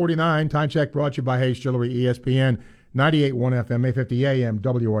 12:49. Time check brought to you by Hayes Jewelry, ESPN 98.1 FM, 850 AM,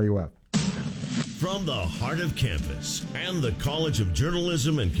 WRUF. From the heart of campus and the College of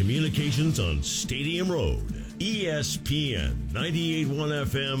Journalism and Communications on Stadium Road, ESPN 98.1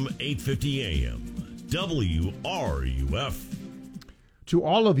 FM, 850 AM, WRUF. To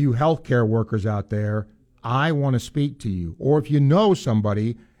all of you healthcare workers out there, I want to speak to you, or if you know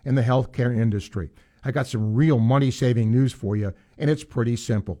somebody in the healthcare industry. I got some real money-saving news for you, and it's pretty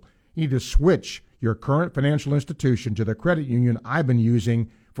simple. You need to switch your current financial institution to the credit union I've been using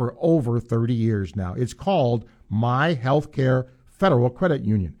for over 30 years now. It's called My Healthcare Federal Credit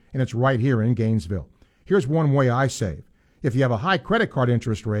Union, and it's right here in Gainesville. Here's one way I save. If you have a high credit card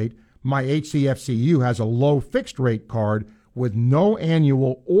interest rate, my HCFCU has a low fixed rate card with no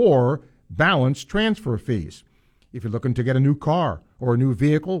annual or balance transfer fees. If you're looking to get a new car or a new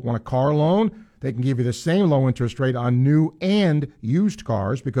vehicle, want a car loan, they can give you the same low interest rate on new and used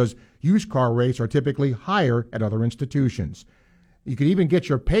cars because used car rates are typically higher at other institutions. You can even get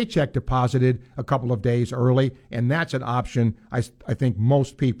your paycheck deposited a couple of days early, and that's an option I think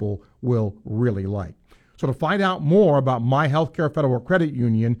most people will really like. So to find out more about My Healthcare Federal Credit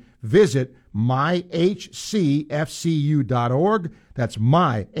Union, visit myhcfcu.org. That's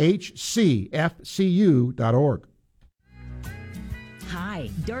myhcfcu.org. Hi,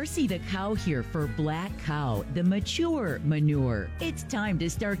 Darcy the Cow here for Black Cow, the mature manure. It's time to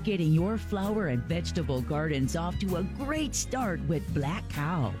start getting your flower and vegetable gardens off to a great start with Black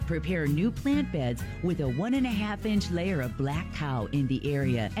Cow. Prepare new plant beds with a 1.5-inch layer of Black Cow in the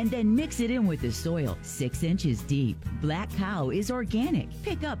area and then mix it in with the soil 6 inches deep. Black Cow is organic.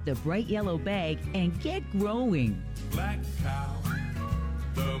 Pick up the bright yellow bag and get growing. Black Cow,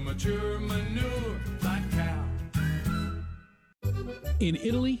 the mature manure, Black Cow. In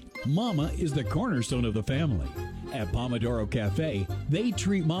Italy, Mama is the cornerstone of the family. At Pomodoro Cafe, they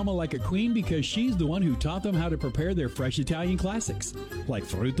treat Mama like a queen because she's the one who taught them how to prepare their fresh Italian classics. Like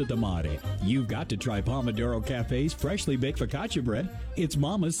Frutta di Mare, you've got to try Pomodoro Cafe's freshly baked focaccia bread. It's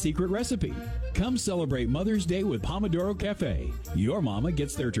Mama's secret recipe. Come celebrate Mother's Day with Pomodoro Cafe. Your Mama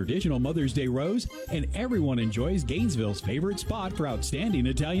gets their traditional Mother's Day rose, and everyone enjoys Gainesville's favorite spot for outstanding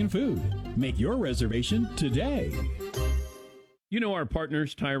Italian food. Make your reservation today. You know our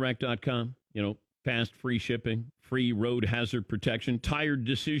partners, TireRack.com, fast, free shipping, free road hazard protection, tire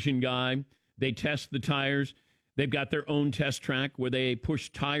decision guide. They test the tires. They've got their own test track where they push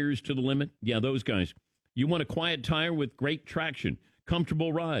tires to the limit. Yeah, those guys. You want a quiet tire with great traction,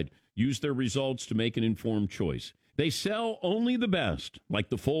 comfortable ride. Use their results to make an informed choice. They sell only the best, like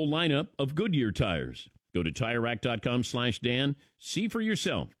the full lineup of Goodyear tires. Go to TireRack.com/Dan. See for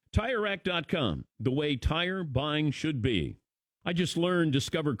yourself. TireRack.com, the way tire buying should be. I just learned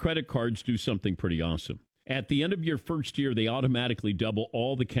Discover credit cards do something pretty awesome. At the end of your first year, they automatically double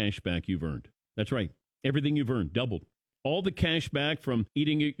all the cash back you've earned. That's right. Everything you've earned, doubled. All the cash back from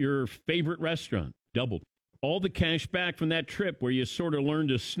eating at your favorite restaurant, doubled. All the cash back from that trip where you sort of learned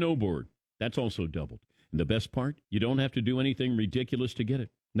to snowboard, that's also doubled. And the best part, you don't have to do anything ridiculous to get it.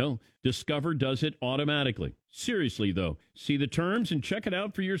 No, Discover does it automatically. Seriously, though, see the terms and check it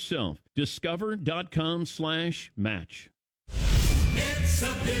out for yourself. Discover.com/match. It's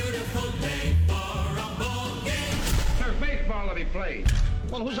a beautiful day for a ball game. There's baseball to be played.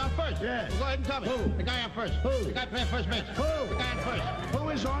 Well, who's on first? Yeah. Well, go ahead and tell me. Who? The guy on first. Who? The guy playing first base. Who? The guy on first. Who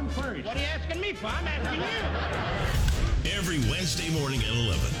is on first? What are you asking me for? I'm asking you. Every Wednesday morning at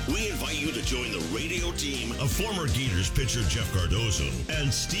 11, we invite you to join the radio team of former Gators pitcher Jeff Cardozo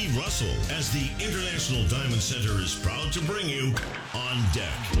and Steve Russell as the International Diamond Center is proud to bring you On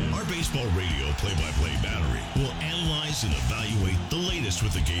Deck. Our baseball radio play-by-play battery will analyze and evaluate the latest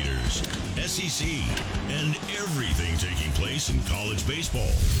with the Gators, SEC, and everything taking place in college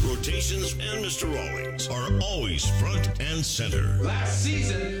baseball. Rotations and Mr. Rawlings are always front and center. Last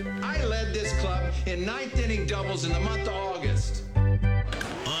season, I led this club in ninth inning doubles in the month of August.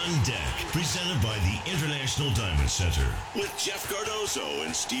 On Deck, presented by the International Diamond Center with Jeff Cardozo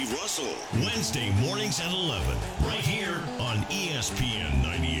and Steve Russell. Wednesday mornings at 11, right here on ESPN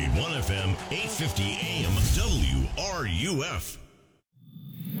 98.1 FM, 850 AM, WRUF.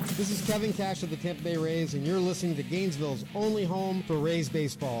 This is Kevin Cash of the Tampa Bay Rays, and you're listening to Gainesville's only home for Rays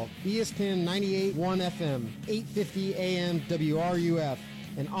baseball. ESPN 98.1 FM, 850 AM, WRUF,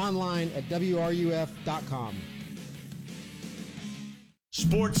 and online at WRUF.com.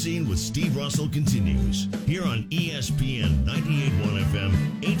 Sports Scene with Steve Russell continues here on ESPN 98.1 FM,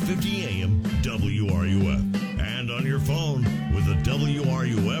 850 AM, WRUF, and on your phone with the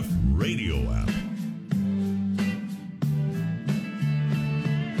WRUF radio app.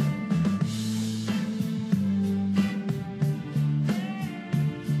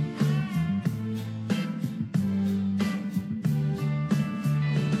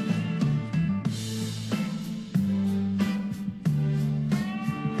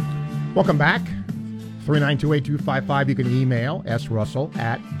 Welcome back. 3928255. You can email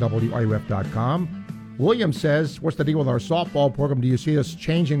srussell@wruf.com. William says, what's the deal with our softball program? Do you see us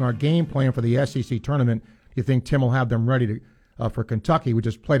changing our game plan for the SEC tournament? Do you think Tim will have them ready to for Kentucky? We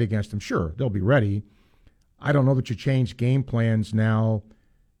just played against them. Sure, they'll be ready. I don't know that you change game plans now,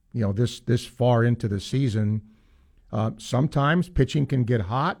 this far into the season. Sometimes pitching can get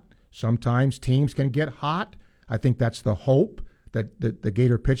hot. Sometimes teams can get hot. I think that's the hope. That the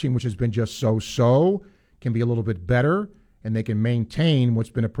Gator pitching, which has been just so-so, can be a little bit better, and they can maintain what's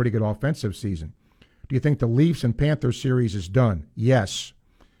been a pretty good offensive season. Do you think the Leafs and Panthers series is done? Yes.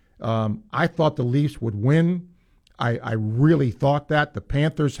 I thought the Leafs would win. I really thought that. The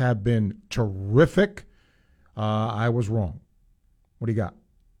Panthers have been terrific. I was wrong. What do you got?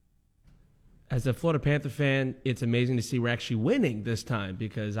 As a Florida Panther fan, it's amazing to see we're actually winning this time,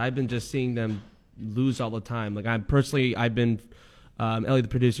 because I've been just seeing them lose all the time. Like I've been Ellie, the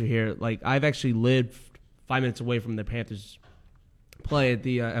producer here, like I've actually lived 5 minutes away from the Panthers play at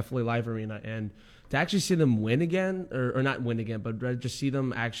the FLA Live Arena, and to actually see them win again, or not win again, but just see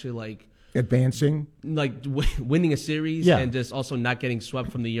them actually like advancing, like winning a series, and just also not getting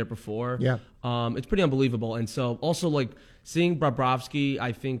swept from the year before. Yeah, it's pretty unbelievable. And so also like seeing Bobrovsky,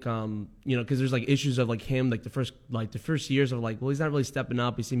 I think because there's like issues of like him, like the first years of like, well, he's not really stepping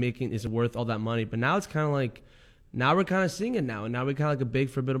up. Is it worth all that money? But now it's kind of like, now we're kind of seeing it now, and now we're kind of like a big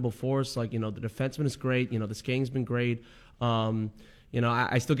formidable force. Like the defenseman is great. The skating's been great.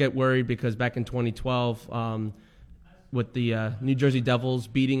 I still get worried because back in 2012, with the New Jersey Devils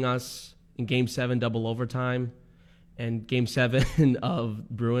beating us in Game 7 double overtime, and Game 7 of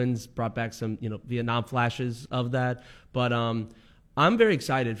Bruins brought back some Vietnam flashes of that. But I'm very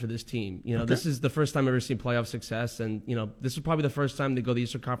excited for this team. Okay. This is the first time I've ever seen playoff success, and this is probably the first time they go to the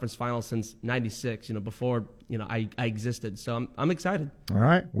Eastern Conference Finals since '96. Before I existed, so I'm excited. All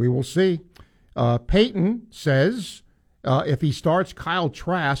right, we will see. Peyton says if he starts, Kyle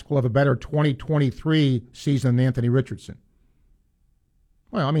Trask will have a better 2023 season than Anthony Richardson.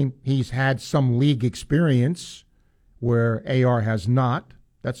 Well, I mean, he's had some league experience where AR has not.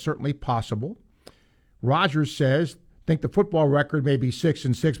 That's certainly possible. Rogers says think the football record may be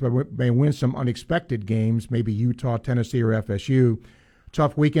 6-6, but may win some unexpected games, maybe Utah, Tennessee, or FSU.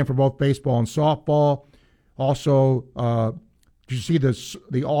 Tough weekend for both baseball and softball. Also, did you see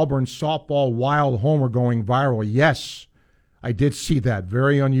the Auburn softball wild homer going viral? Yes, I did see that.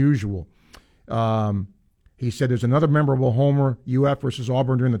 Very unusual. He said there's another memorable homer, UF versus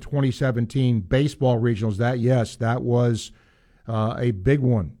Auburn during the 2017 baseball regionals. That was a big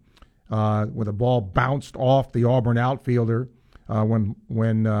one, where the ball bounced off the Auburn outfielder when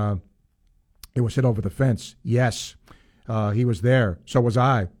it was hit over the fence. Yes, he was there. So was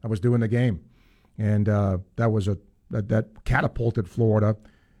I. I was doing the game, and that catapulted Florida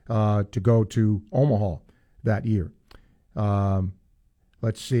to go to Omaha that year.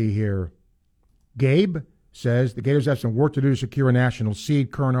 Let's see here. Gabe says the Gators have some work to do to secure a national seed.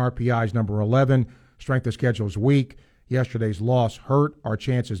 Current RPI is number 11. Strength of schedule is weak. Yesterday's loss hurt our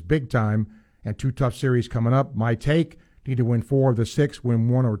chances big time, and 2 tough series coming up. My take, need to win 4 of the 6, win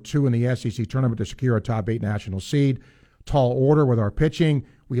 1 or 2 in the SEC tournament to secure a top 8 national seed. Tall order with our pitching.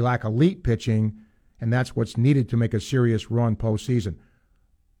 We lack elite pitching, and that's what's needed to make a serious run postseason.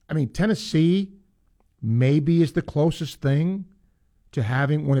 I mean, Tennessee maybe is the closest thing to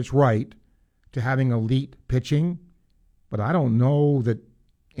having, when it's right, to having elite pitching, but I don't know that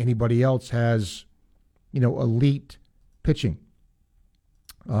anybody else has, elite pitching.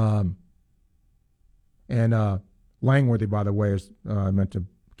 And Langworthy, by the way, is I meant to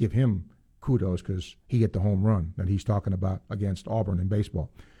give him kudos because he hit the home run that he's talking about against Auburn in baseball.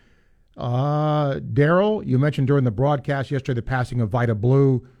 Daryl, you mentioned during the broadcast yesterday the passing of Vita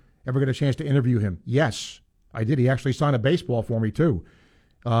Blue. Ever get a chance to interview him? Yes, I did. He actually signed a baseball for me, too.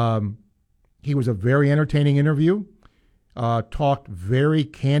 He was a very entertaining interview, talked very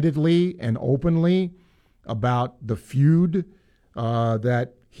candidly and openly about the feud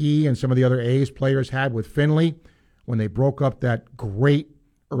that he and some of the other A's players had with Finley when they broke up that great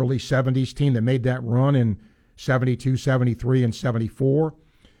early 70s team that made that run in 72, 73, and 74,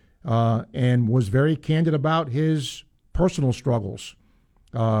 and was very candid about his personal struggles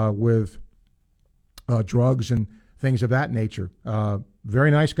with drugs and things of that nature.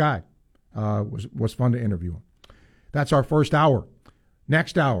 Very nice guy. Was fun to interview him. That's our first hour.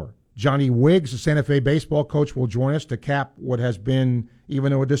 Next hour, Johnny Wiggs, the Santa Fe baseball coach, will join us to cap what has been,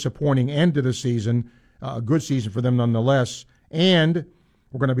 even though a disappointing end to the season, a good season for them nonetheless. And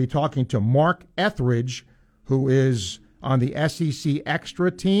we're going to be talking to Mark Etheridge, who is on the SEC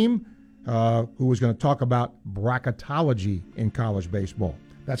Extra team, who is going to talk about bracketology in college baseball.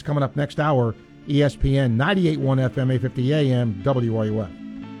 That's coming up next hour. ESPN 98.1 FM, 850 AM, WRUF.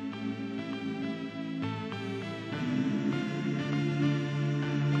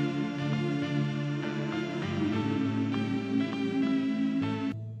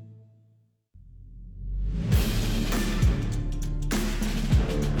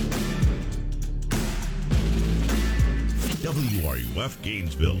 WRUF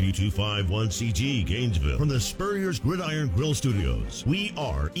Gainesville, U251CG Gainesville. From the Spurrier's Gridiron Grill Studios, we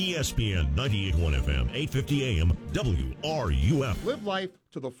are ESPN 98.1 FM, 850 AM, WRUF. Live life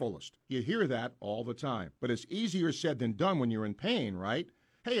to the fullest. You hear that all the time, but it's easier said than done when you're in pain, right?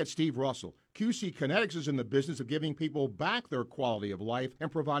 Hey, it's Steve Russell. QC Kinetics is in the business of giving people back their quality of life and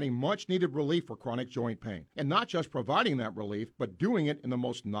providing much-needed relief for chronic joint pain. And not just providing that relief, but doing it in the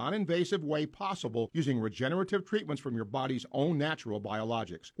most non-invasive way possible using regenerative treatments from your body's own natural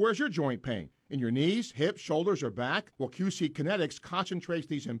biologics. Where's your joint pain? In your knees, hips, shoulders, or back? Well, QC Kinetics concentrates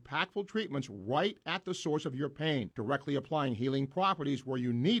these impactful treatments right at the source of your pain, directly applying healing properties where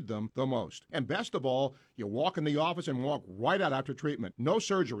you need them the most. And best of all, you walk in the office and walk right out after treatment. No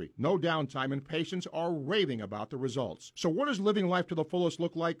surgery, no downtime, and patients are raving about the results. So what does living life to the fullest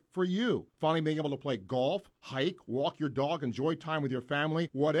look like for you? Finally being able to play golf, hike, walk your dog, enjoy time with your family,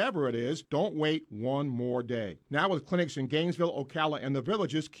 whatever it is, don't wait one more day. Now with clinics in Gainesville, Ocala, and the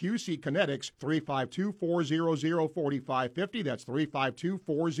Villages, QC Kinetics, 352-400-4550. That's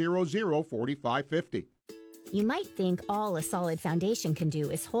 352-400-4550. You might think all a solid foundation can do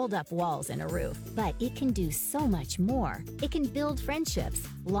is hold up walls and a roof, but it can do so much more. It can build friendships,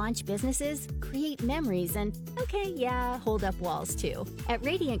 launch businesses, create memories, and, hold up walls too. At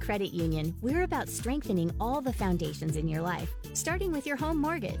Radiant Credit Union, we're about strengthening all the foundations in your life, starting with your home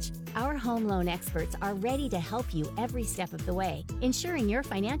mortgage. Our home loan experts are ready to help you every step of the way, ensuring your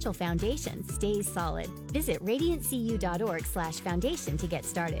financial foundation stays solid. Visit radiantcu.org/foundation to get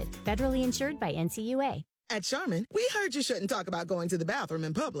started. Federally insured by NCUA. At Charmin, we heard you shouldn't talk about going to the bathroom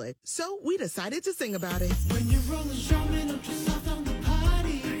in public, so we decided to sing about it. When you're rolling Charmin, don't you stop on the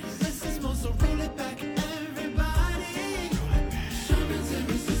party. This is more, so roll it back, everybody. Roll it back. Charmin's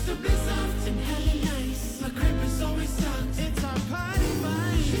irresistibly soft and hella nice. My crib is always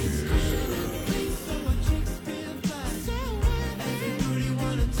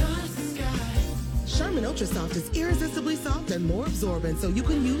Charmin Ultra Soft is irresistibly soft and more absorbent, so you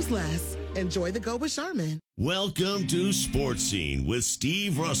can use less. Enjoy the go with Charmin. Welcome to Sports Scene with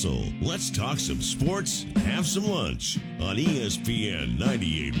Steve Russell. Let's talk some sports and have some lunch on ESPN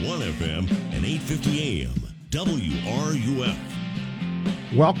 98.1 FM and 850 AM WRUF.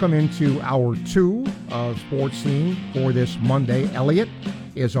 Welcome into hour 2 of Sports Scene for this Monday. Elliot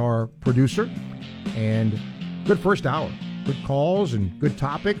is our producer, and good first hour. Good calls and good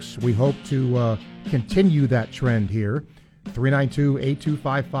topics. We hope to continue that trend here.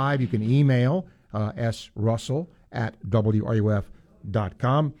 392-8255. You can email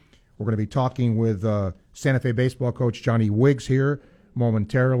srussell@wruf.com. We're going to be talking with Santa Fe baseball coach Johnny Wiggs here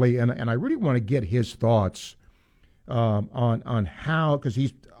momentarily, and I really want to get his thoughts on how, because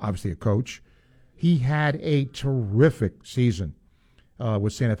he's obviously a coach. He had a terrific season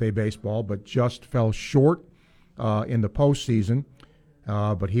with Santa Fe baseball, but just fell short in the postseason.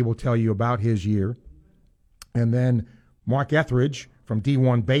 But he will tell you about his year. And then Mark Etheridge from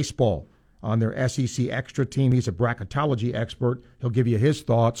D1 Baseball on their SEC Extra team. He's a bracketology expert. He'll give you his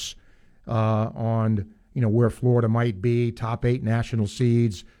thoughts on where Florida might be, top 8 national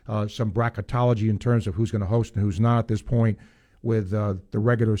seeds, some bracketology in terms of who's going to host and who's not at this point with the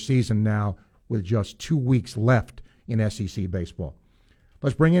regular season now with just 2 weeks left in SEC baseball.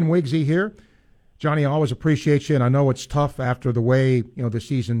 Let's bring in Wiggsy here. Johnny, I always appreciate you, and I know it's tough after the way the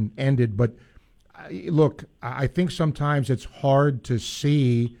season ended, but look, I think sometimes it's hard to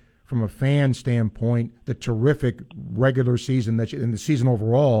see from a fan standpoint the terrific regular season in the season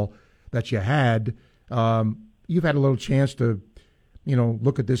overall that you had. You've had a little chance to,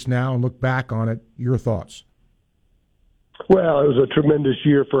 look at this now and look back on it. Your thoughts? Well, it was a tremendous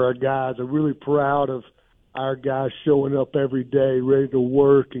year for our guys. I'm really proud of our guys showing up every day, ready to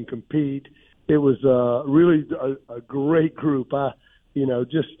work and compete. It was really a great group.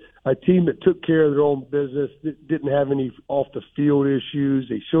 Just a team that took care of their own business, didn't have any off-the-field issues.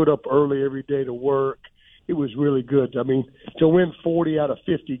 They showed up early every day to work. It was really good. I mean, to win 40 out of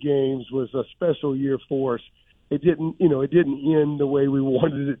 50 games was a special year for us. It didn't end the way we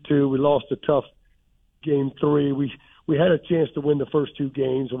wanted it to. We lost a tough game 3. We had a chance to win the first 2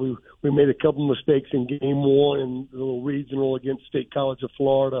 games, and we made a couple mistakes in game 1 and the little regional against State College of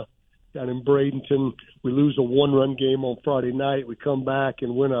Florida down in Bradenton. We lose a 1-run game on Friday night. We come back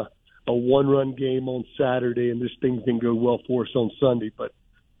and win a 1-run game on Saturday, and this thing didn't go well for us on Sunday. But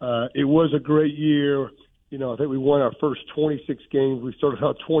it was a great year. I think we won our first 26 games. We started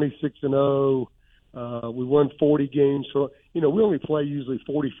out 26-0. We won 40 games. So, we only play usually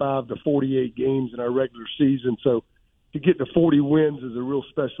 45 to 48 games in our regular season. So to get to 40 wins is a real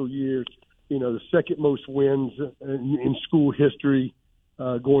special year. The second most wins in school history,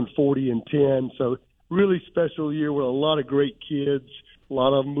 going 40-10. So really special year with a lot of great kids, a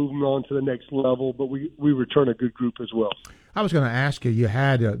lot of them moving on to the next level, but we return a good group as well. I was going to ask you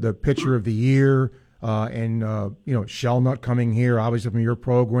had the pitcher of the year and Shellnut coming here, obviously from your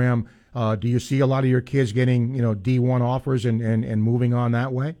program. Do you see a lot of your kids getting, D1 offers and moving on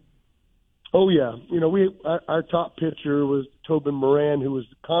that way? Oh, yeah. Our top pitcher was Tobin Moran, who was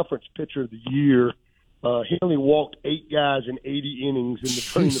the conference pitcher of the year. He only walked 8 guys in 80 innings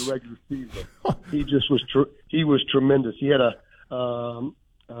during the regular season. He just was he was tremendous. He had a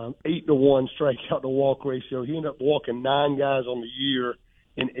 8-to-1 strikeout to walk ratio. He ended up walking 9 guys on the year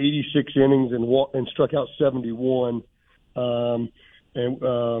in 86 innings and struck out 71. Corey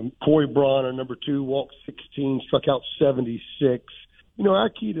Braun, our number 2, walked 16, struck out 76. Our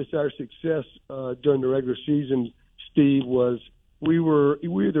key to our success during the regular season, Steve, was we were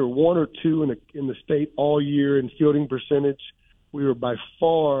either 1 or 2 in the state all year in fielding percentage. We were by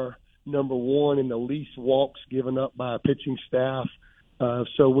far number 1 in the least walks given up by our pitching staff.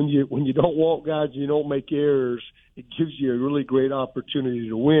 So when you don't walk guys, you don't make errors, it gives you a really great opportunity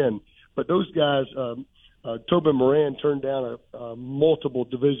to win. But those guys, Tobin Moran turned down multiple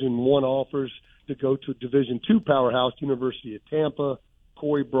Division I offers to go to Division II powerhouse, University of Tampa.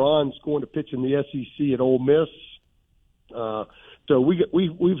 Corey Braun's going to pitch in the SEC at Ole Miss. So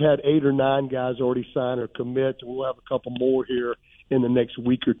we've had 8 or 9 guys already sign or commit. We'll have a couple more here in the next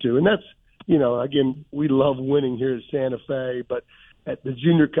week or two. And that's, again, we love winning here at Santa Fe, but at the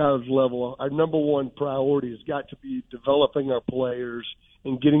junior college level, our number 1 priority has got to be developing our players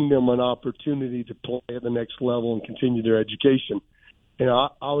and getting them an opportunity to play at the next level and continue their education. I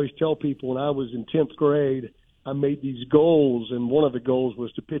always tell people when I was in 10th grade, I made these goals, and one of the goals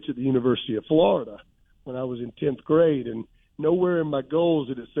was to pitch at the University of Florida when I was in 10th grade. And nowhere in my goals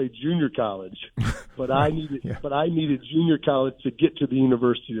did it say junior college, but I needed junior college to get to the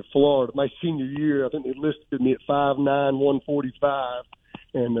University of Florida. My senior year, I think they listed me at 5'9", 145,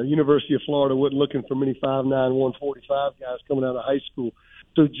 And the University of Florida wasn't looking for many 5'9", 145 guys coming out of high school.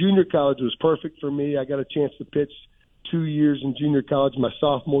 So junior college was perfect for me. I got a chance to pitch 2 years in junior college, my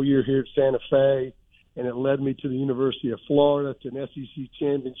sophomore year here at Santa Fe, and it led me to the University of Florida, to an SEC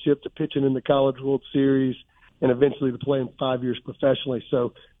championship, to pitching in the College World Series, and eventually to playing 5 years professionally.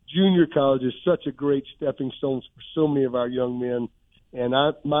 So junior college is such a great stepping stone for so many of our young men. And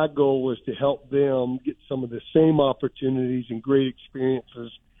my goal was to help them get some of the same opportunities and great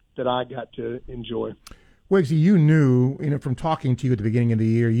experiences that I got to enjoy. Wiggsy, you knew, from talking to you at the beginning of the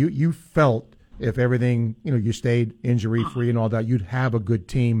year, you felt if everything, you stayed injury-free and all that, you'd have a good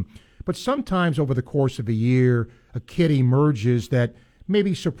team. But sometimes over the course of a year, a kid emerges that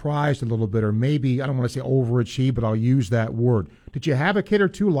maybe surprised a little bit, or maybe, I don't want to say overachieved, but I'll use that word. Did you have a kid or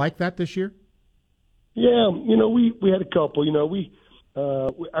two like that this year? Yeah, we had a couple.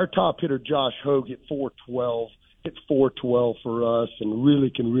 Our top hitter, Josh Hogue, hit 412 for us,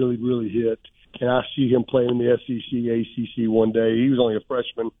 and can really hit. And I see him playing in the SEC, ACC one day. He was only a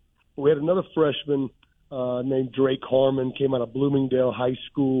freshman. We had another freshman named Drake Harmon, came out of Bloomingdale High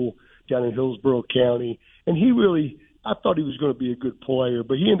School down in Hillsborough County. And I thought he was going to be a good player,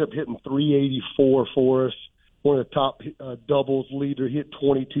 but he ended up hitting 384 for us. One of the top doubles leader. He hit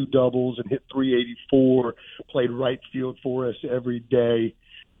 22 doubles and hit 384, played right field for us every day.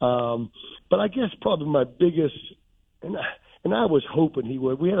 But I guess probably my biggest, and I was hoping he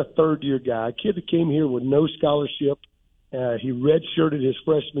would. We had a third-year guy, a kid that came here with no scholarship. He redshirted his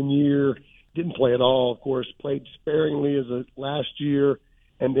freshman year, didn't play at all, of course, played sparingly as a last year,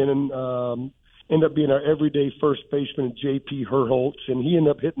 and then ended up being our everyday first baseman, J.P. Herholtz, and he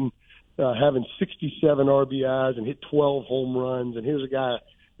ended up having 67 RBIs and hit 12 home runs. And here's a guy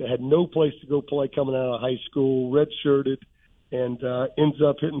that had no place to go play coming out of high school, redshirted, and ends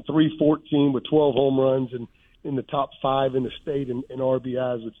up hitting 314 with 12 home runs and in the top 5 in the state in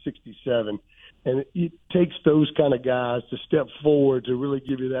RBIs with 67. And it takes those kind of guys to step forward to really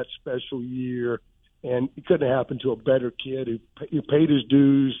give you that special year. And it couldn't have happened to a better kid who paid his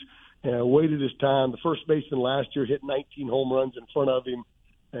dues and waited his time. The first baseman last year hit 19 home runs in front of him.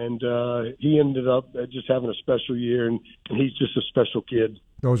 And he ended up just having a special year, and he's just a special kid.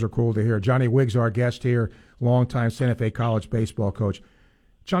 Those are cool to hear. Johnny Wiggs, our guest here, longtime Santa Fe College baseball coach.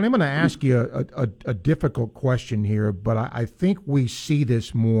 Johnny, I'm going to ask you a difficult question here, but I think we see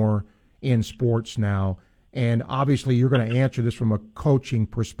this more in sports now, and obviously you're going to answer this from a coaching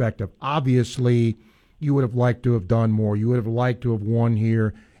perspective. Obviously, you would have liked to have done more. You would have liked to have won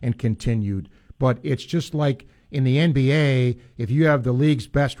here and continued. But it's just like in the NBA, if you have the league's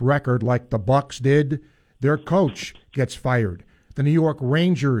best record like the Bucks did, their coach gets fired. The New York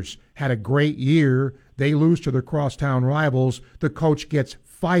Rangers had a great year. They lose to their crosstown rivals. The coach gets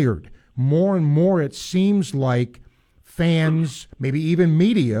fired. More and more it seems like fans, maybe even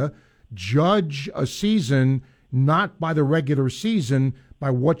media, judge a season not by the regular season, by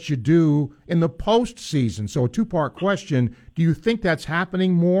what you do in the postseason. So a two-part question, do you think that's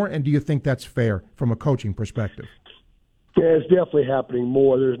happening more, and do you think that's fair from a coaching perspective? Yeah, it's definitely happening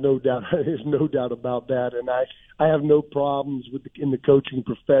more. There's no doubt. There's no doubt about that. And I have no problems in the coaching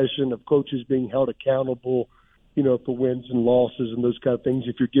profession of coaches being held accountable, for wins and losses and those kind of things,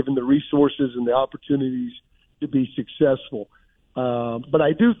 if you're given the resources and the opportunities to be successful. But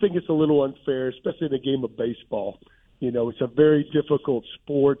I do think it's a little unfair, especially in a game of baseball. It's a very difficult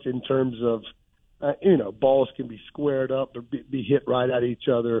sport in terms of, balls can be squared up or be hit right at each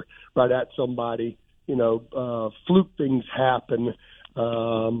other, right at somebody. Fluke things happen. I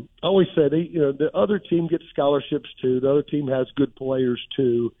always say the other team gets scholarships too. The other team has good players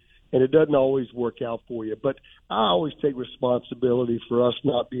too, and it doesn't always work out for you. But I always take responsibility for us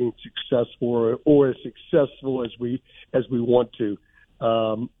not being successful or as successful as we want to,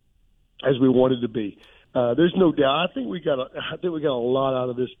 as we wanted to be. There's no doubt. I think we got a lot out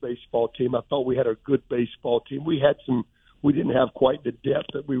of this baseball team. I thought we had a good baseball team. We didn't have quite the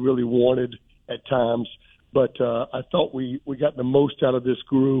depth that we really wanted at times, but I thought we got the most out of this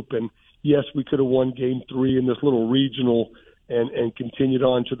group. And yes, we could have won Game 3 in this little regional and continued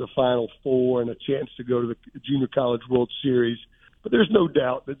on to the Final Four and a chance to go to the Junior College World Series. But there's no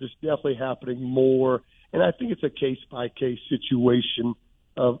doubt that it's definitely happening more. And I think it's a case-by-case situation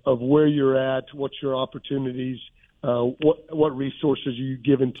of where you're at, what's your opportunities, what resources are you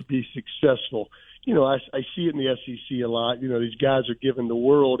given to be successful. I see it in the SEC a lot. These guys are given the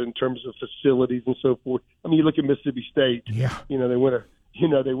world in terms of facilities and so forth. I mean, you look at Mississippi State. Yeah.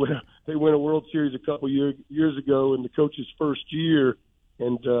 They win a World Series a couple years ago in the coach's first year,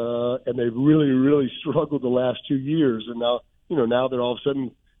 and they've really struggled the last 2 years. And now they're all of a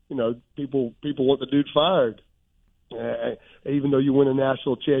sudden, people want the dude fired. even though you win a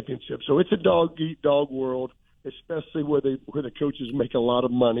national championship. So it's a dog-eat-dog world, especially where the coaches make a lot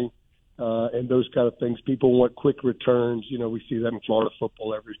of money and those kind of things. People want quick returns. We see that in Florida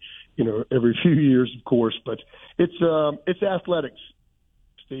football every few years, of course. But it's athletics,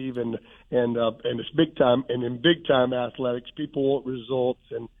 Steve, and it's big time. And in big time athletics, people want results,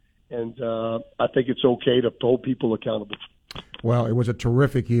 and I think it's okay to hold people accountable. Well, it was a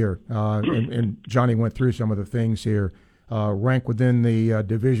terrific year, and Johnny went through some of the things here. Ranked within the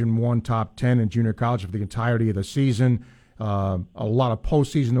Division I top 10 in junior college for the entirety of the season. A lot of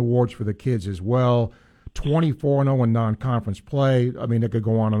postseason awards for the kids as well. 24-0 in non-conference play. I mean, it could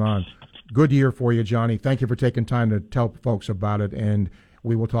go on and on. Good year for you, Johnny. Thank you for taking time to tell folks about it, and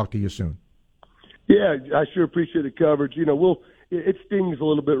we will talk to you soon. Yeah, I sure appreciate the coverage. It stings a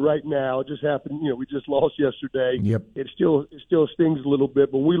little bit right now. It just happened. We just lost yesterday. Yep. It still stings a little bit,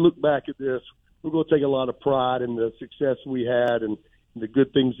 but we look back at this. We're going to take a lot of pride in the success we had and the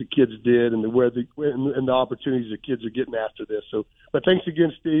good things the kids did and the opportunities the kids are getting after this. So, but thanks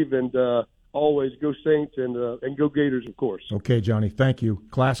again, Steve, and always go Saints and go Gators, of course. Okay, Johnny, thank you.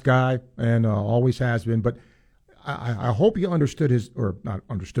 Class guy and always has been. But I hope you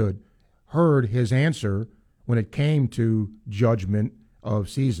heard his answer when it came to judgment of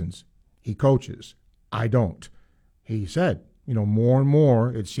seasons. He coaches. I don't. He said, more and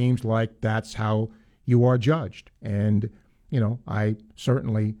more it seems like that's how you are judged. And, I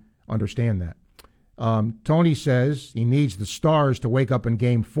certainly understand that. Tony says he needs the Stars to wake up in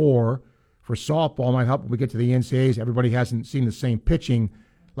Game 4 for softball. Might help when we get to the NCAAs. Everybody hasn't seen the same pitching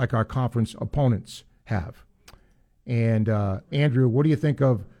like our conference opponents have. And, Andrew, what do you think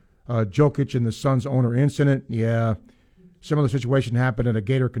of Jokic and the Suns owner incident? Yeah, similar situation happened at a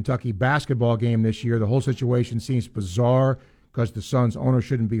Gator-Kentucky basketball game this year. The whole situation seems bizarre because the Suns owner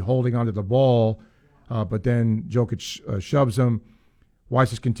shouldn't be holding onto the ball, but then Jokic shoves him. Why does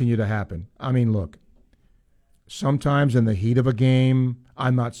this continue to happen? I mean, look, sometimes in the heat of a game,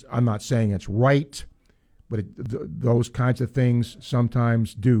 I'm not saying it's right, but those kinds of things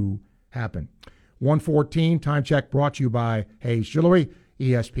sometimes do happen. 1:14, time check brought to you by Hayes Jewelry,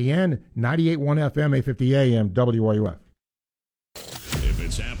 ESPN, 98.1 FM, 850 AM, WRUF. If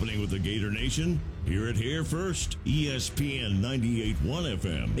it's happening with the Gator Nation, hear it here first. ESPN 98.1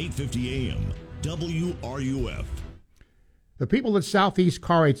 FM, 850 AM, WRUF. The people at Southeast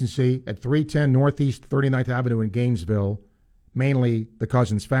Car Agency at 310 Northeast 39th Avenue in Gainesville, mainly the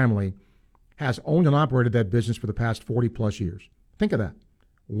Cousins family, has owned and operated that business for the past 40-plus years. Think of that.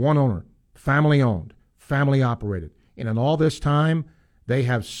 One owner, family-owned, family-operated. And in all this time, they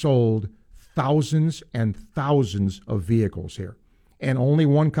have sold thousands and thousands of vehicles here, and only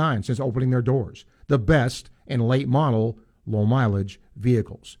one kind since opening their doors, the best and late model, low-mileage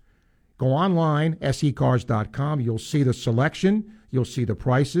vehicles. Go online, secars.com. You'll see the selection. You'll see the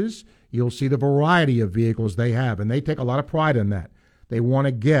prices. You'll see the variety of vehicles they have, and they take a lot of pride in that. They want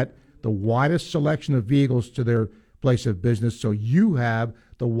to get the widest selection of vehicles to their place of business so you have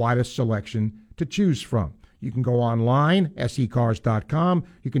the widest selection to choose from. You can go online, secars.com.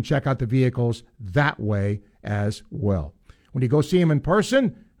 You can check out the vehicles that way as well. When you go see them in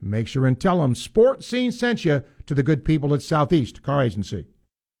person, make sure and tell them Sport Scene sent you to the good people at Southeast Car Agency.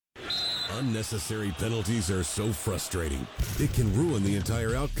 Unnecessary penalties are so frustrating. It can ruin the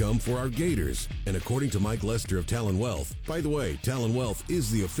entire outcome for our Gators. And according to Mike Lester of Talon Wealth, by the way, Talon Wealth is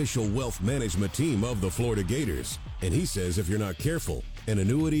the official wealth management team of the Florida Gators. And he says if you're not careful, an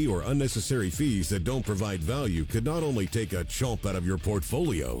annuity or unnecessary fees that don't provide value could not only take a chomp out of your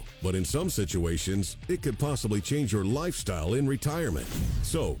portfolio, but in some situations, it could possibly change your lifestyle in retirement.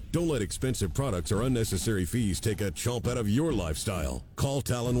 So, don't let expensive products or unnecessary fees take a chomp out of your lifestyle. Call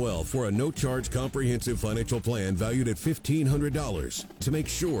Talon Wealth for a no-charge comprehensive financial plan valued at $1,500 to make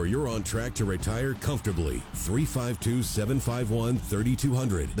sure you're on track to retire comfortably.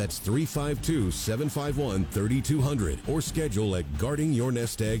 352-751-3200. That's 352-751-3200. Or schedule at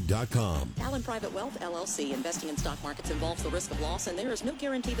guardingyournestegg.com. Talon Private Wealth, LLC. Investing in stock markets involves the risk of loss, and there is no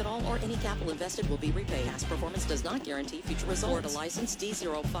guarantee that all or any capital invested will be repaid. Past performance does not guarantee future results. Florida license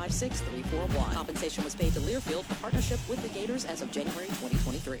D056341. Compensation was paid to Learfield for partnership with the Gators as of January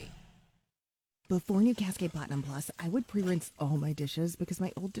 2023. Before new Cascade Platinum Plus, I would pre-rinse all my dishes because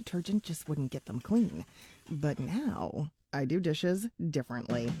my old detergent just wouldn't get them clean. But now, I do dishes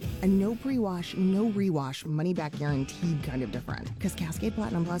differently. A no pre-wash, no rewash, money-back guaranteed kind of different. Because Cascade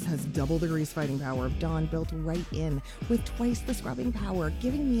Platinum Plus has double the grease fighting power of Dawn built right in, with twice the scrubbing power,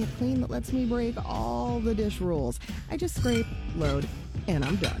 giving me a clean that lets me break all the dish rules. I just scrape, load, and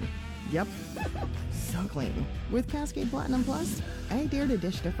I'm done. Yep, so clean. With Cascade Platinum Plus, I dare to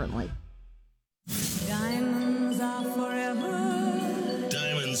dish differently. Diamonds are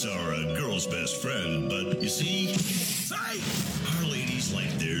Diamonds are a girl's best friend, but you see, our ladies like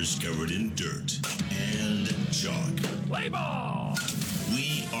theirs covered in dirt and chalk. Play ball!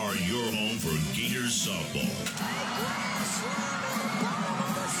 We are your home for Gators softball.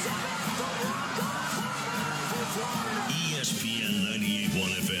 ESPN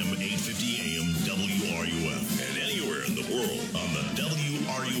 98.1 FM, 850 AM, WRUF, and anywhere in the world on the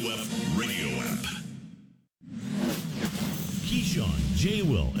WRUF radio app. Keyshawn, J.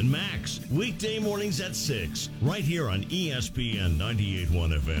 Will, and Max, weekday mornings at 6, right here on ESPN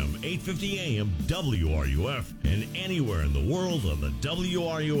 98.1 FM, 850 AM, WRUF, and anywhere in the world on the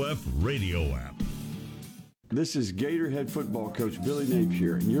WRUF radio app. This is Gator head football coach Billy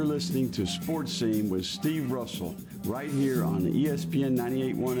Napier, and you're listening to Sports Scene with Steve Russell, right here on ESPN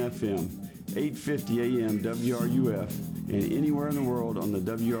 98.1 FM, 850 AM, WRUF, and anywhere in the world on the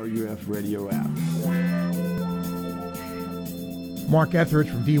WRUF radio app. Mark Etheridge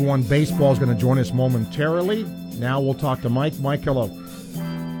from D1 Baseball is going to join us momentarily. Now we'll talk to Mike. Mike, hello.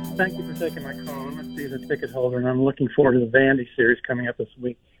 Thank you for taking my call. I'm a season ticket holder, and I'm looking forward to the Vandy series coming up this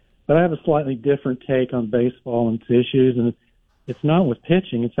week. But I have a slightly different take on baseball and its issues, and it's not with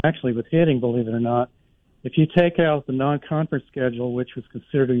pitching. It's actually with hitting, believe it or not. If you take out the non-conference schedule, which was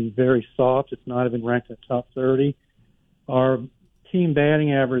considered to be very soft, it's not even ranked in the top 30, our team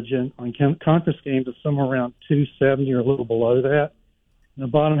batting average on conference games is somewhere around 270 or a little below that. And the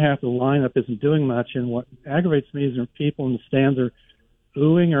bottom half of the lineup isn't doing much, and what aggravates me is when people in the stands are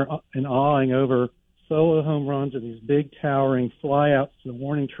oohing and awing over solo home runs or these big towering flyouts to the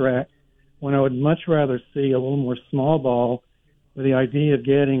warning track, when I would much rather see a little more small ball with the idea of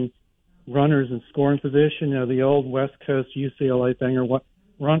getting runners in scoring position, the old West Coast UCLA thing, or what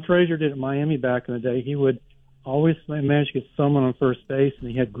Ron Frazier did at Miami back in the day. He would always manage to get someone on first base,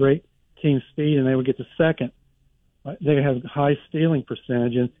 and he had great team speed, and they would get to second. They had high stealing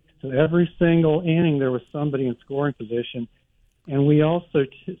percentage, and so every single inning there was somebody in scoring position. And we also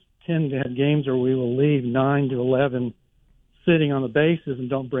tend to have games where we will leave 9 to 11 sitting on the bases and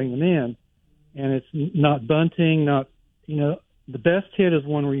don't bring them in. And it's not bunting, the best hit is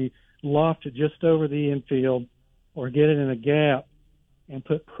one where you loft it just over the infield or get it in a gap and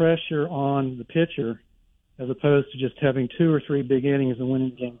put pressure on the pitcher, as opposed to just having 2 or 3 big innings and winning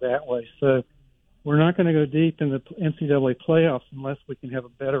the game that way. So we're not going to go deep in the NCAA playoffs unless we can have a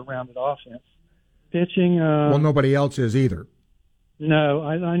better rounded offense. Pitching. Well, nobody else is either. No,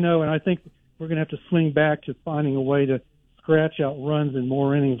 I know, and I think we're going to have to swing back to finding a way to scratch out runs in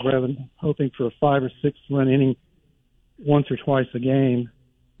more innings rather than hoping for a 5 or 6 run inning once or twice a game.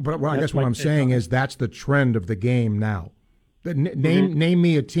 But I guess what I'm saying is that's the trend of the game now. Name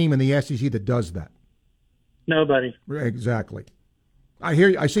me a team in the SEC that does that. Nobody. Exactly.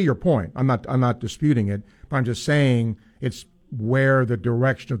 I see your point. I'm not disputing it, but I'm just saying it's where the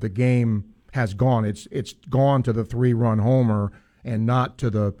direction of the game has gone. It's gone to the 3-run homer and not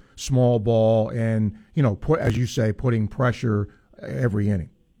to the small ball and, as you say, putting pressure every inning.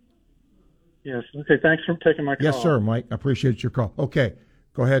 Yes. Okay, thanks for taking my call. Yes, sir, Mike. I appreciate your call. Okay,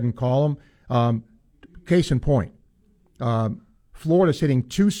 go ahead and call him. Case in point, Florida's hitting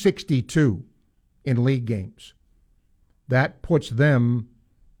 262 in league games. That puts them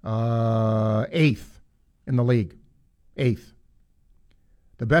 8th in the league. 8th.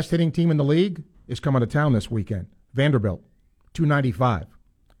 The best hitting team in the league is coming to town this weekend. Vanderbilt, 295.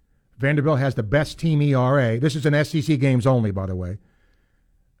 Vanderbilt has the best team ERA. This is an SEC games only, by the way.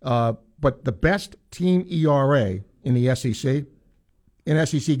 But the best team ERA in the SEC, in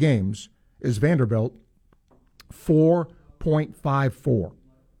SEC games, is Vanderbilt, 4.54.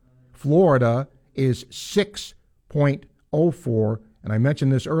 Florida is 6.04. And I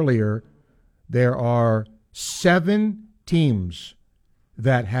mentioned this earlier. There are 7 teams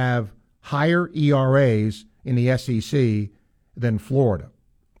that have higher ERAs in the SEC than Florida,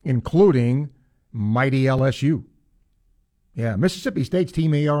 including mighty LSU. Yeah, Mississippi State's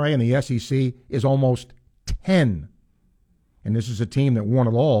team ERA in the SEC is almost 10. And this is a team that won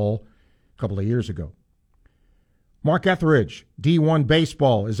it all a couple of years ago. Mark Etheridge, D1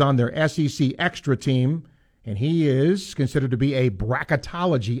 Baseball, is on their SEC Extra team, and he is considered to be a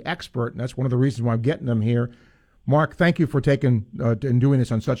bracketology expert, and that's one of the reasons why I'm getting him here. Mark, thank you for taking and doing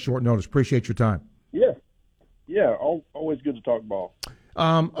this on such short notice. Appreciate your time. Yeah, always good to talk ball.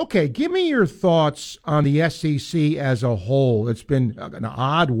 Okay, give me your thoughts on the SEC as a whole. It's been an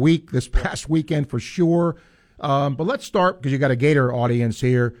odd week this past weekend for sure. But let's start, because you got a Gator audience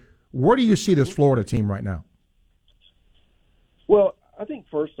here. Where do you see this Florida team right now? Well, I think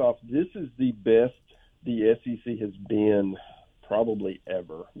first off, this is the best the SEC has been probably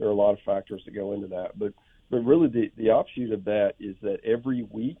ever. There are a lot of factors that go into that, but But really the offshoot of that is that every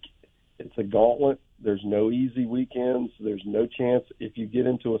week it's a gauntlet. There's no easy weekends. There's no chance if you get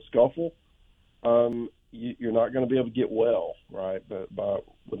into a scuffle, you're not going to be able to get well, right,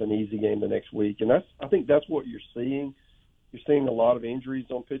 with an easy game the next week. And I think that's what you're seeing. You're seeing a lot of injuries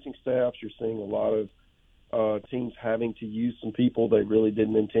on pitching staffs. You're seeing a lot of teams having to use some people they really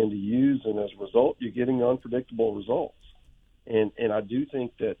didn't intend to use, and as a result, you're getting unpredictable results. And I do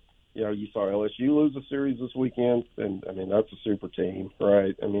think that, you saw LSU lose a series this weekend, and, I mean, that's a super team,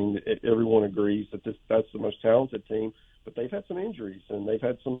 right? I mean, everyone agrees that that's the most talented team, but they've had some injuries, and they've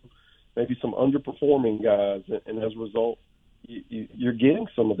had maybe some underperforming guys, and as a result, you're getting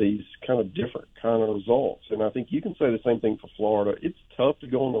some of these kind of different kind of results. And I think you can say the same thing for Florida. It's tough to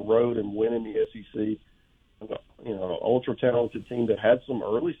go on the road and win in the SEC. An ultra-talented team that had some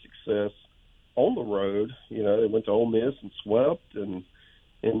early success on the road. They went to Ole Miss and swept and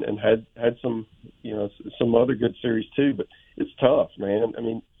had some, some other good series too. But it's tough, man. I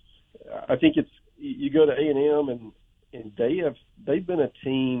mean, I think you go to A&M and they've been a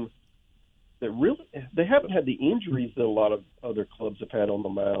team that really they haven't had the injuries that a lot of other clubs have had on the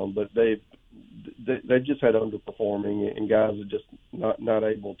mound, but they've just had underperforming and guys are just not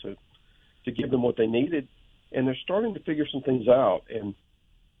able to give them what they needed, and they're starting to figure some things out.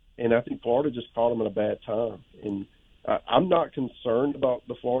 And I think Florida just caught them at a bad time. And I'm not concerned about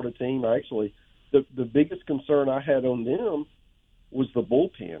the Florida team. Actually, the biggest concern I had on them was the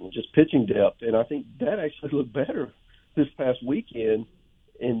bullpen, just pitching depth, and I think that actually looked better this past weekend.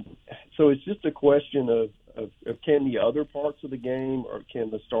 And so it's just a question of can the other parts of the game, or can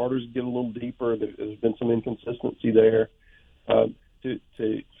the starters get a little deeper? There's been some inconsistency there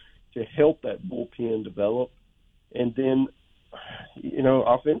to help that bullpen develop. And then,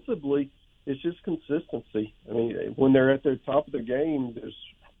 offensively, it's just consistency. I mean, when they're at the top of the game, there's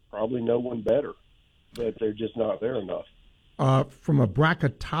probably no one better, but they're just not there enough. From a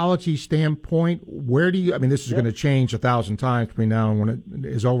bracketology standpoint, where do you – I mean, this is going to change 1,000 times between now and when it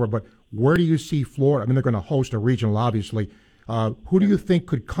is over, but where do you see Florida? I mean, they're going to host a regional, obviously. Who do you think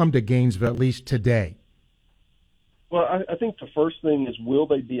could come to Gainesville at least today? Well, I think the first thing is, will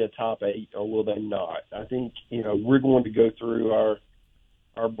they be a top 8 or will they not? I think, we're going to go through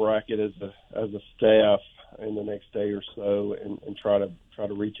our bracket as a staff in the next day or so and try to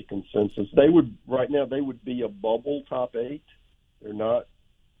reach a consensus. They would be a bubble top 8. They're not,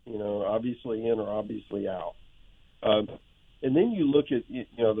 obviously in or obviously out. And then you look at,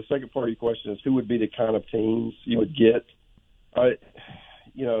 the second part of your question is who would be the kind of teams you would get.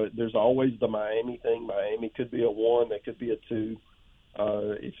 There's always the Miami thing. Miami could be a 1, they could be a 2.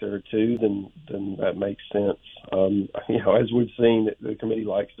 If they're a 2, then that makes sense. As we've seen, the committee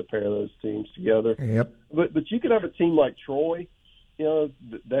likes to pair those teams together. Yep. But you could have a team like Troy,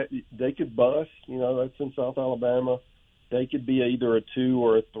 that they could bust. That's in South Alabama. They could be either a 2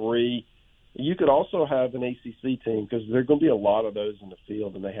 or a 3. You could also have an ACC team because there are going to be a lot of those in the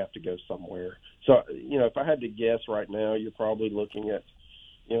field, and they have to go somewhere. So, if I had to guess right now, you're probably looking at,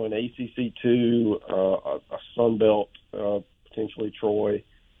 an ACC 2, a Sun Belt, potentially Troy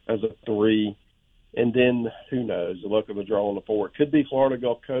as a 3, and then who knows, the luck of the draw on the 4. It could be Florida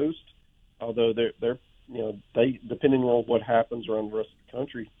Gulf Coast, although they're they depending on what happens around the rest of the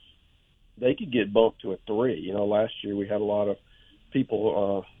country, they could get bumped to a 3. Last year we had a lot of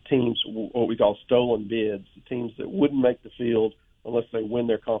people, teams, what we call stolen bids, teams that wouldn't make the field unless they win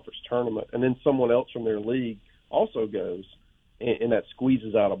their conference tournament, and then someone else from their league also goes, and that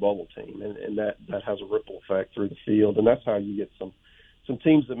squeezes out a bubble team, and that has a ripple effect through the field, and that's how you get some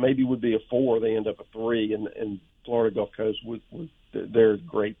teams that maybe would be a 4, they end up a 3, and Florida Gulf Coast they're a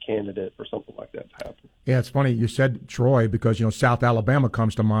great candidate for something like that to happen. Yeah, it's funny you said Troy because South Alabama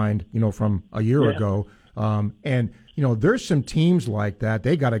comes to mind, from a year ago, and there's some teams like that.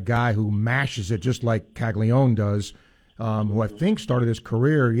 They got a guy who mashes it just like Caglione does, who I think started his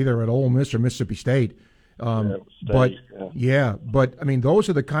career either at Ole Miss or Mississippi State. But I mean, those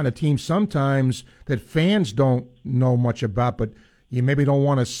are the kind of teams sometimes that fans don't know much about, but you maybe don't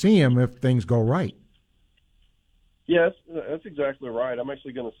want to see them if things go right. Yes, that's exactly right. I'm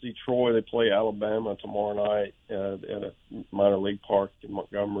actually going to see Troy. They play Alabama tomorrow night at a minor league park in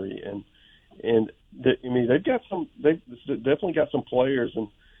Montgomery, and they've definitely got some players, and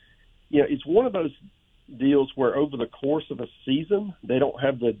it's one of those deals where over the course of a season they don't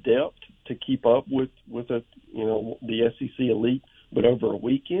have the depth to keep up with the SEC elite, but over a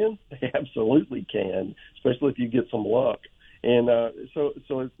weekend they absolutely can, especially if you get some luck. And so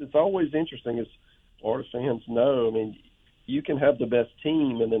it's always interesting, as Florida fans know. I mean, you can have the best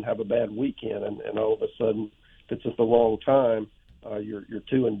team and then have a bad weekend, and all of a sudden, if it's at the wrong time, you're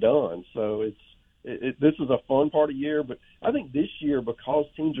 2 and done. So this is a fun part of the year. But I think this year, because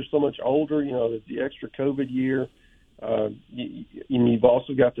teams are so much older, there's the extra COVID year. You've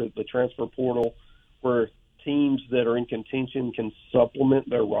also got the transfer portal where teams that are in contention can supplement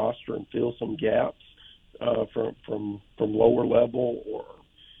their roster and fill some gaps from lower level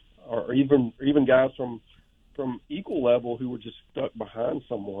or even guys from equal level who were just stuck behind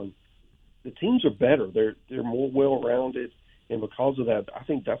someone. The teams are better. They're more well-rounded, and because of that, I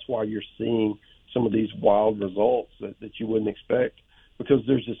think that's why you're seeing some of these wild results that you wouldn't expect, because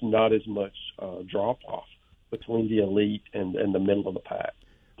there's just not as much drop-off between the elite and the middle of the pack.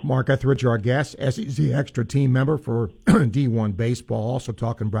 Mark Etheridge, our guest, SEC Extra team member for D1 Baseball, also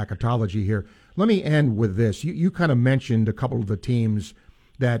talking bracketology here. Let me end with this. You kind of mentioned a couple of the teams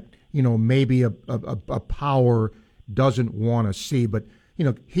that, maybe a power doesn't want to see. But,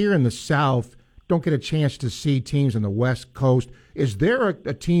 here in the South, don't get a chance to see teams on the West Coast. Is there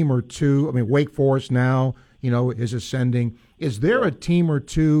a team or two? I mean, Wake Forest now, is ascending. Is there a team or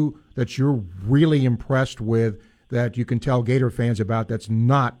two that you're really impressed with that you can tell Gator fans about that's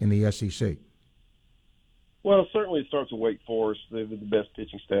not in the SEC? Well, certainly it starts with Wake Forest. They're the best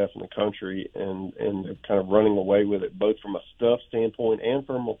pitching staff in the country, and they're kind of running away with it, both from a stuff standpoint and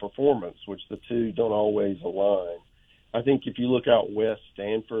from a performance, which the two don't always align. I think if you look out west,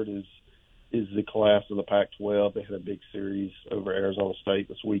 Stanford is the class of the Pac-12. They had a big series over Arizona State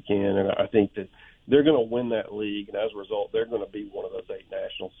this weekend, and I think that they're going to win that league, and as a result, they're going to be one of those 8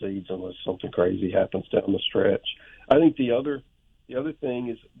 national seeds unless something crazy happens down the stretch. I think the other thing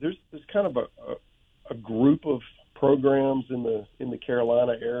is there's kind of a group of programs in the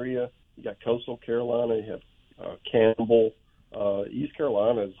Carolina area. You got Coastal Carolina, you have Campbell, East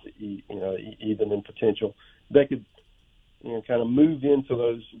Carolina is even in potential. They could kind of move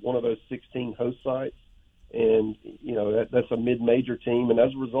into one of those 16 host sites, and that's a mid-major team, and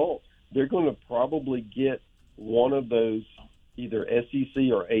as a result, they're going to probably get one of those either SEC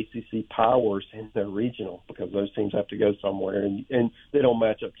or ACC powers in their regional, because those teams have to go somewhere, and they don't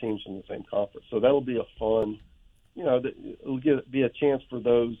match up teams from the same conference. So that'll be a fun, it'll be a chance for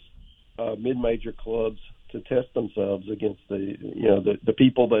those mid-major clubs to test themselves against the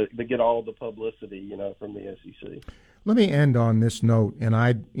people that get all the publicity, from the SEC. Let me end on this note, and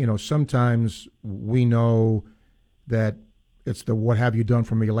sometimes we know that it's the what have you done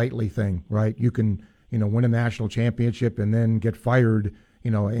for me lately thing, right? You can, win a national championship and then get fired,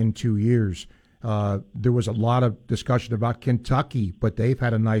 in 2 years. There was a lot of discussion about Kentucky, but they've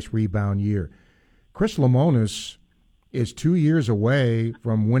had a nice rebound year. Chris Lemonis is 2 years away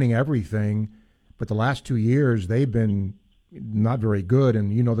from winning everything, but the last 2 years they've been not very good,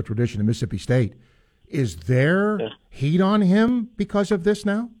 and the tradition of Mississippi State. Is there heat on him because of this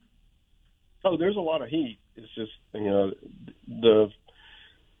now? Oh, there's a lot of heat. It's just, the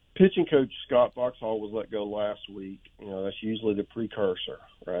pitching coach, Scott Foxhall, was let go last week. That's usually the precursor,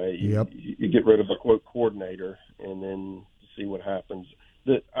 right? Yep. You get rid of a, quote, coordinator and then see what happens.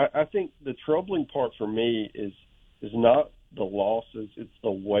 I think the troubling part for me is not the losses. It's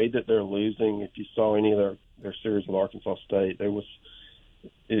the way that they're losing. If you saw any of their series with Arkansas State, it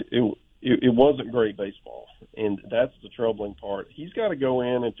wasn't great baseball, and that's the troubling part. He's got to go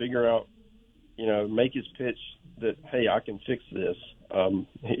in and figure out, make his pitch that, hey, I can fix this, and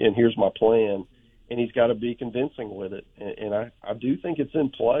here's my plan, and he's got to be convincing with it. And I do think it's in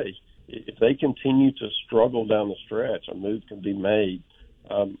play. If they continue to struggle down the stretch, a move can be made.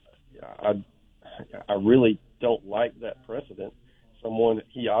 I really don't like that precedent.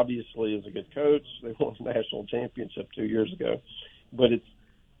 He obviously is a good coach. They won a national championship 2 years ago, but it's,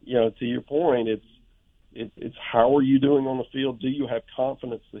 to your point, it's how are you doing on the field? Do you have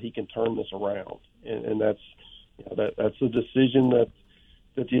confidence that he can turn this around? And that's that's a decision that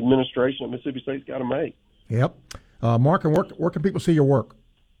the administration of Mississippi State's got to make. Yep. Mark, and where can people see your work?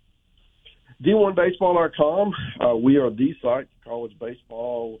 D1baseball.com. We are the site for college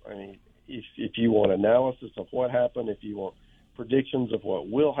baseball. I mean, if you want analysis of what happened, if you want predictions of what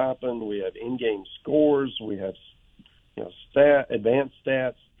will happen, we have in-game scores. We have advanced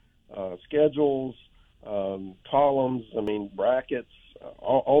stats, schedules, columns, brackets,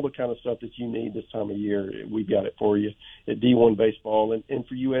 all the kind of stuff that you need this time of year. We've got it for you at D1 Baseball. And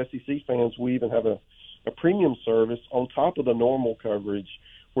for you SEC fans, we even have a premium service on top of the normal coverage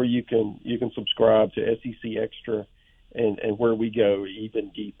where you can subscribe to SEC Extra and where we go even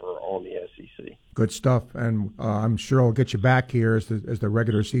deeper on the SEC. Good stuff. And I'm sure I'll get you back here as the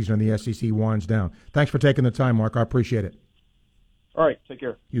regular season of the SEC winds down. Thanks for taking the time, Mark. I appreciate it. All right. Take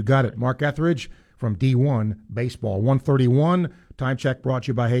care. You got it. Mark Etheridge from D1 Baseball. 1:31. Time check brought to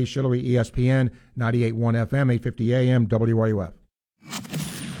you by Hayes Shillery, ESPN, 98.1 FM, 850 AM, WRUF.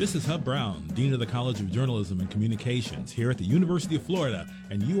 This is Hub Brown, Dean of the College of Journalism and Communications here at the University of Florida,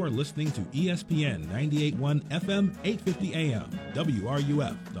 and you are listening to ESPN 98.1 FM, 850 AM,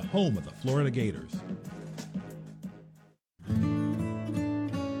 WRUF, the home of the Florida Gators.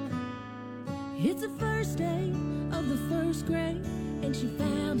 It's the first day of the first grade, and she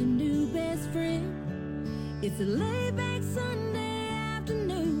found a new best friend. It's a laid-back Sunday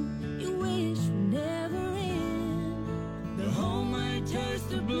afternoon, you wish would never end. The homemade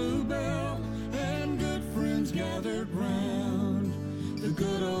taste of Bluebell and good friends gathered round. The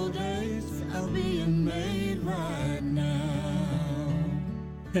good old days are being made right now.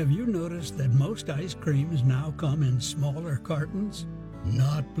 Have you noticed that most ice creams now come in smaller cartons?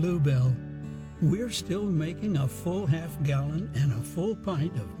 Not Bluebell. We're still making a full half-gallon and a full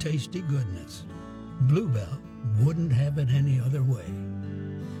pint of tasty goodness. Bluebell wouldn't have it any other way.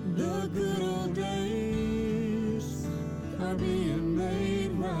 The good old days are being made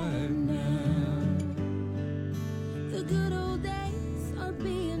right now. The good old days are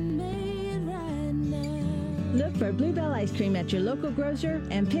being made right now. Look for Bluebell ice cream at your local grocer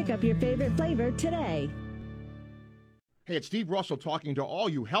and pick up your favorite flavor today. Hey, it's Steve Russell talking to all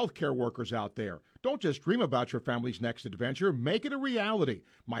you healthcare workers out there. Don't just dream about your family's next adventure. Make it a reality.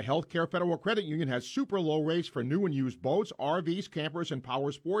 My Healthcare Federal Credit Union has super low rates for new and used boats, RVs, campers, and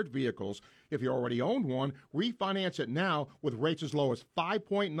power sport vehicles. If you already own one, refinance it now with rates as low as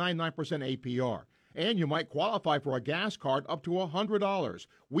 5.99% APR. And you might qualify for a gas card up to $100.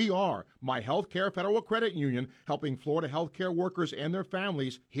 We are My Healthcare Federal Credit Union, helping Florida healthcare workers and their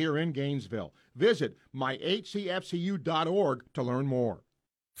families here in Gainesville. Visit myhcfcu.org to learn more.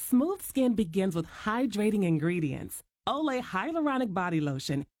 Smooth skin begins with hydrating ingredients. Olay Hyaluronic Body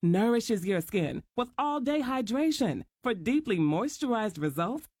Lotion nourishes your skin with all-day hydration for deeply moisturized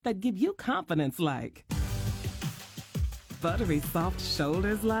results that give you confidence like buttery soft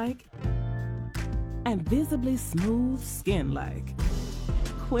shoulders like and visibly smooth skin like.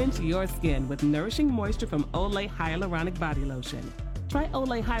 Quench your skin with nourishing moisture from Olay Hyaluronic Body Lotion. Try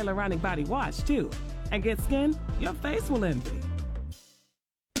Olay Hyaluronic Body Wash too and get skin your face will envy.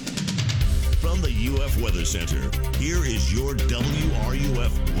 From the UF Weather Center, here is your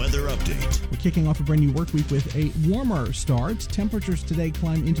WRUF weather update. We're kicking off a brand new work week with a warmer start. Temperatures today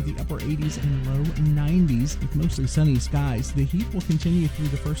climb into the upper 80s and low 90s with mostly sunny skies. The heat will continue through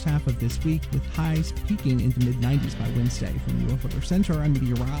the first half of this week with highs peaking into mid-90s by Wednesday. From the UF Weather Center, I'm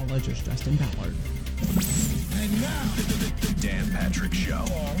meteorologist Justin Ballard. And now, the Dan Patrick Show.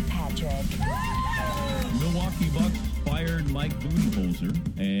 Dan Patrick. Milwaukee Bucks fired Mike Budenholzer,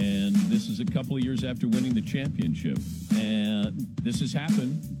 and this is a couple of years after winning the championship. And this has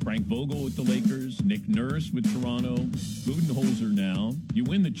happened. Frank Vogel with the Lakers, Nick Nurse with Toronto, Budenholzer now. You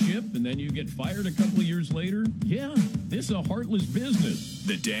win the chip, and then you get fired a couple of years later? Yeah, this is a heartless business.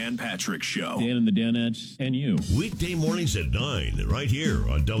 The Dan Patrick Show. Dan and the Danettes and you. Weekday mornings at 9, right here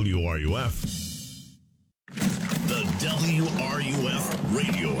on WRUF. The WRUF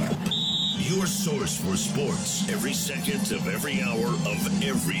radio app. Your source for sports every second of every hour of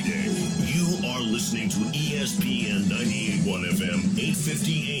every day. You are listening to ESPN 98.1 FM,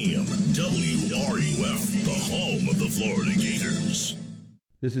 850 AM, WRUF, the home of the Florida Gators.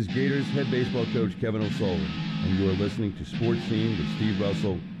 This is Gators head baseball coach Kevin O'Sullivan, and you are listening to Sports Scene with Steve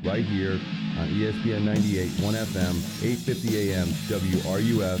Russell right here on ESPN 98.1 FM, 850 AM,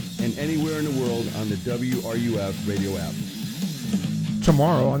 WRUF, and anywhere in the world on the WRUF radio app.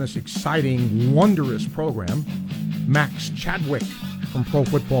 Tomorrow on this exciting, wondrous program, Max Chadwick from Pro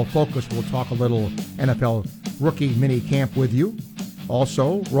Football Focus will talk a little NFL rookie mini camp with you.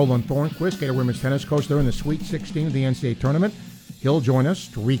 Also, Roland Thornquist, Gator women's tennis coach, they're in the Sweet 16 of the NCAA tournament. He'll join us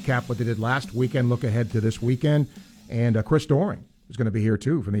to recap what they did last weekend, look ahead to this weekend. And Chris Doring is going to be here,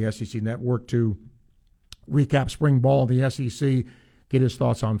 too, from the SEC Network to recap spring ball in the SEC, get his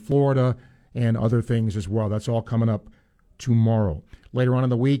thoughts on Florida and other things as well. That's all coming up tomorrow. Later on in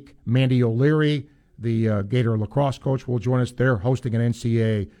the week, Mandy O'Leary, the Gator lacrosse coach, will join us. They're hosting an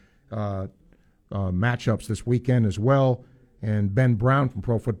NCAA matchups this weekend as well. And Ben Brown from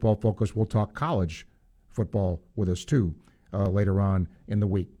Pro Football Focus will talk college football with us, too, later on in the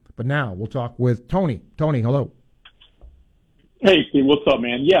week. But now we'll talk with Tony. Tony, hello. Hey, Steve, what's up,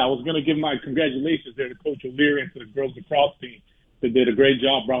 man? Yeah, I was going to give my congratulations there to Coach O'Leary and to the girls lacrosse team. They did a great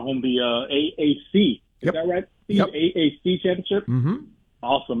job, brought home the AAC. Is that right? Yep. AAC championship? Mm-hmm.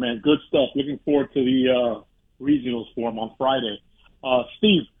 Awesome, man. Good stuff. Looking forward to the regionals for them on Friday.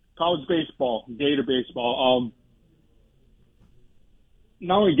 Steve, college baseball, Gator baseball.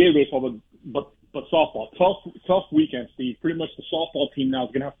 Not only Gator baseball, but softball. Tough weekend, Steve. Pretty much the softball team now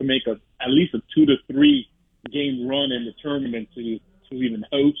is going to have to make at least a 2 to 3 game run in the tournament to to even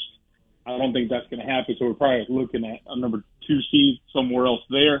host. I don't think that's going to happen, so we're probably looking at a number 2 seed somewhere else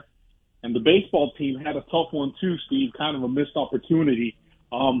there. And the baseball team had a tough one too, Steve, kind of a missed opportunity.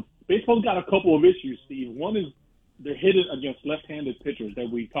 Baseball's got a couple of issues, Steve. One is they're hitting against left-handed pitchers that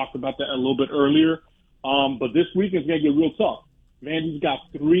we talked about that a little bit earlier. But this week is going to get real tough. Vandy's got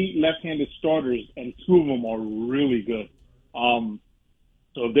 3 left-handed starters, and 2 of them are really good.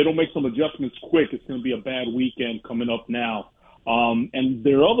 So if they don't make some adjustments quick, it's going to be a bad weekend coming up now. And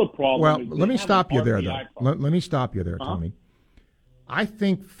their other problem Well, is let me stop you there, though. Let me stop you there, Tony. I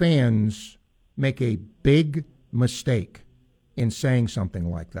think fans make a big mistake in saying something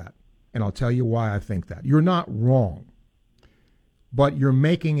like that. And I'll tell you why I think that. You're not wrong, but you're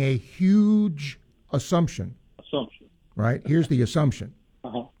making a huge assumption. Right? Here's the assumption.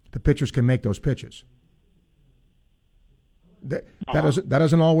 The pitchers can make those pitches. That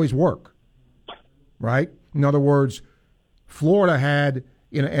doesn't always work. Right? In other words, Florida had,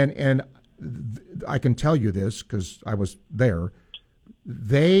 and I can tell you this because I was there,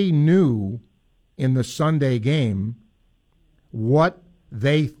 they knew in the Sunday game what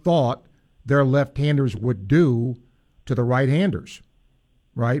they thought their left-handers would do to the right-handers,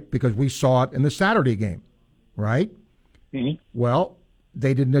 right? Because we saw it in the Saturday game, right? Mm-hmm. Well,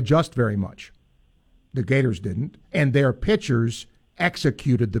 they didn't adjust very much. The Gators didn't, and their pitchers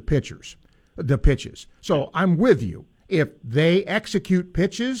executed the pitches. So I'm with you. If they execute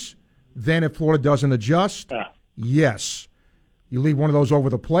pitches, then if Florida doesn't adjust, yes. You leave one of those over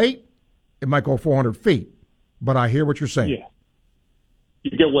the plate, it might go 400 feet. But I hear what you're saying. Yeah.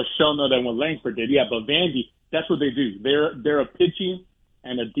 You get what Shelno and what Langford did. Yeah, but Vandy, that's what they do. They're a pitching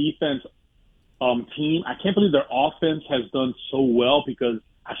and a defense team. I can't believe their offense has done so well because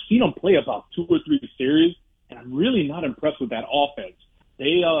I've seen them play about 2 or 3 series, and I'm really not impressed with that offense.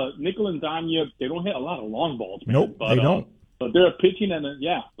 They nickel and dime you. They don't hit a lot of long balls, man. Nope, they don't. But they're a pitching and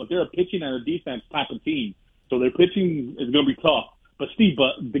a defense type of team. So their pitching is going to be tough. But Steve,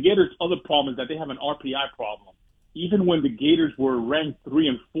 the Gators' other problem is that they have an RPI problem. Even when the Gators were ranked 3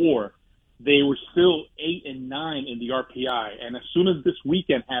 and 4, they were still 8 and 9 in the RPI. And as soon as this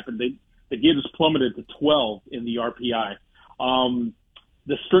weekend happened, the Gators plummeted to 12 in the RPI.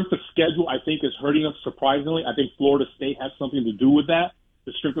 The strength of schedule, I think, is hurting us surprisingly. I think Florida State has something to do with that.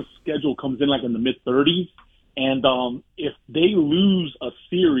 The strength of schedule comes in like in the mid-30s. And if they lose a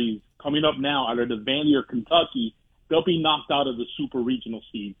series coming up now, either the Vandy or Kentucky, they'll be knocked out of the super regional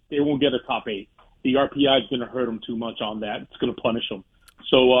seed. They won't get a top 8. The RPI is going to hurt them too much on that. It's going to punish them.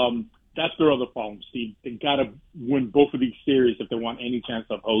 So that's their other problem, Steve. They got to win both of these series if they want any chance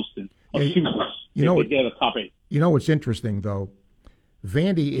of hosting a Super Bowl. They get a top 8. You know what's interesting, though?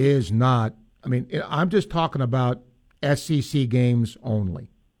 Vandy is not – I mean, I'm just talking about SEC games only,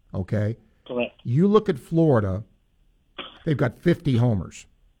 okay? Correct. You look at Florida, they've got 50 homers.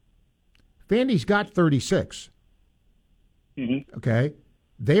 Vandy's got 36. Mm-hmm. Okay?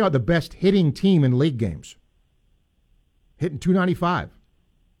 They are the best hitting team in league games, hitting 295.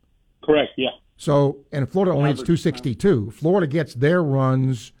 Correct, yeah. So, and Florida only hits 262. Florida gets their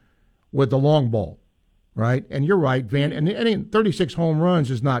runs with the long ball, right? And you're right, and 36 home runs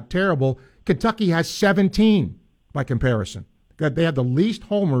is not terrible. Kentucky has 17 by comparison. They have the least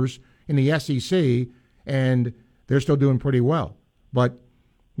homers in the SEC, and they're still doing pretty well. But,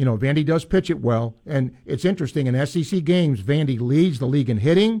 Vandy does pitch it well. And it's interesting, in SEC games, Vandy leads the league in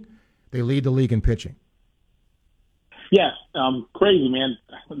hitting. They lead the league in pitching. Yeah, crazy, man.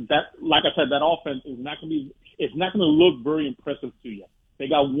 That, like I said, that offense is not going to be. It's not going to look very impressive to you. They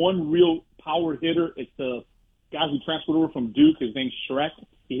got one real power hitter. It's the guy who transferred over from Duke. His name's Shrek.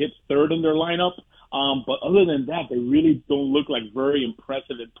 He hits third in their lineup. But other than that, they really don't look like very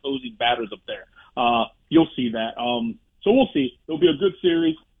impressive, imposing batters up there. You'll see that. So we'll see. It'll be a good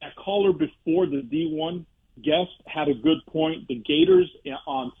series. That caller before the D1 guest had a good point. The Gators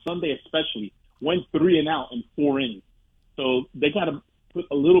on Sunday especially went 3 and out in 4 innings. So they got to put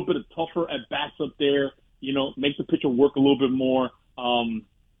a little bit of tougher at-bats up there, make the pitcher work a little bit more, and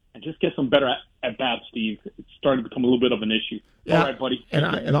just get some better at-bats, Steve. It's starting to become a little bit of an issue. Yeah. All right, buddy.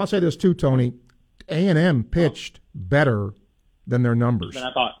 And I'll say this too, Tony. A&M pitched better than their numbers. Than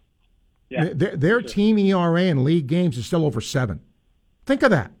I thought. Yeah. Their team ERA in league games is still over 7. Think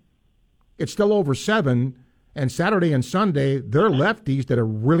of that. It's still over 7, and Saturday and Sunday, their lefties did a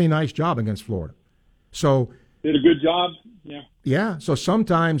really nice job against Florida. So did a good job. Yeah. Yeah. So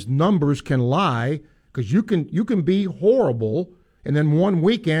sometimes numbers can lie because you can be horrible, and then one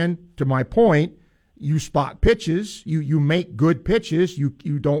weekend, to my point, you spot pitches, you make good pitches, you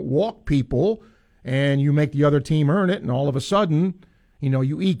don't walk people, and you make the other team earn it, and all of a sudden,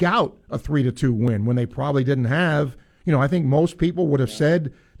 you eke out a 3-2 win when they probably didn't have I think most people would have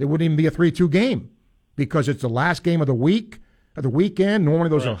said there wouldn't even be a 3-2 game because it's the last game of the week, of the weekend. Normally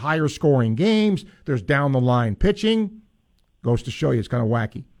those are higher scoring games. There's down the line pitching. Goes to show you it's kind of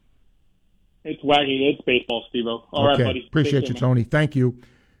wacky. It's wacky. It's baseball, Steve-O. All right, buddy. Appreciate you, Tony. Thank you.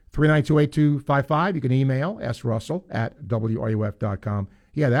 392-8255. You can email srussell@wruf.com.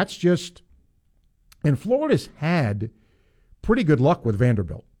 Yeah, that's just – and Florida's had pretty good luck with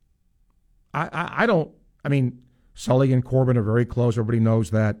Vanderbilt. I mean, Sully and Corbin are very close. Everybody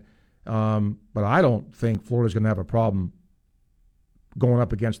knows that. But I don't think Florida's going to have a problem going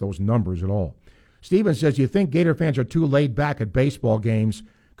up against those numbers at all. Steven says, you think Gator fans are too laid back at baseball games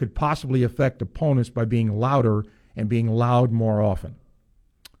could possibly affect opponents by being louder and being loud more often.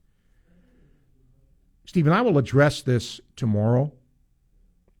 Stephen, I will address this tomorrow,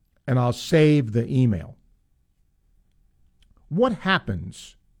 and I'll save the email. What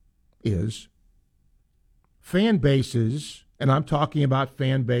happens is fan bases, and I'm talking about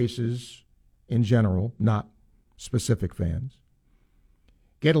fan bases in general, not specific fans,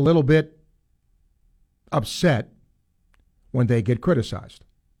 get a little bit upset when they get criticized.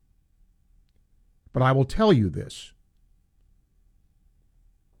 But I will tell you this.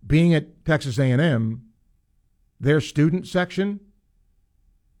 Being at Texas A&M, their student section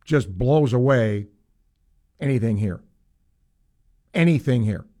just blows away anything here. Anything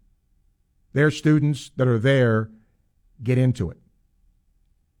here. Their students that are there get into it.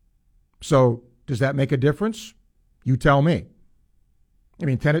 So does that make a difference? You tell me. I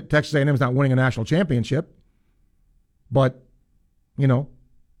mean, Texas A&M is not winning a national championship, but,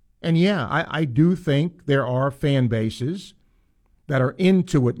 and yeah, I do think there are fan bases that are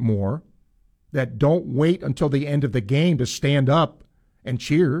into it more, that don't wait until the end of the game to stand up and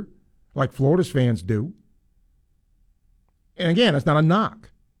cheer like Florida's fans do. And again, it's not a knock.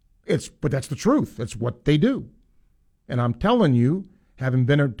 But that's the truth. It's what they do. And I'm telling you, having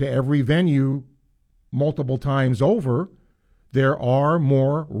been to every venue multiple times over, there are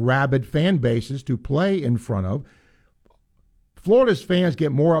more rabid fan bases to play in front of. Florida's fans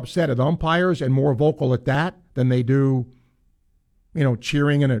get more upset at umpires and more vocal at that than they do,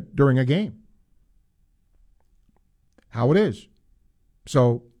 cheering during a game. How it is.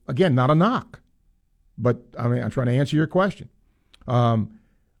 So, again, not a knock. But, I'm trying to answer your question.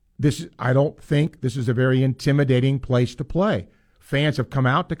 I don't think this is a very intimidating place to play. Fans have come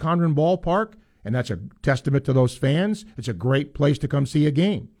out to Condren Ballpark, and that's a testament to those fans. It's a great place to come see a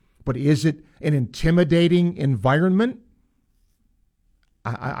game. But is it an intimidating environment?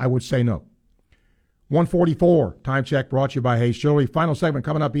 I would say no. 144, time check brought to you by Hayes Jewelry. Final segment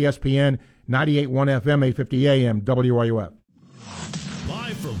coming up, ESPN 98.1 FM, 850 AM, WRUF.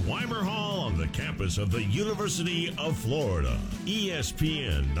 Live from Weimer Hall on the campus of the University of Florida,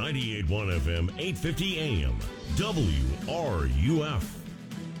 ESPN 98.1 FM, 850 AM, WRUF.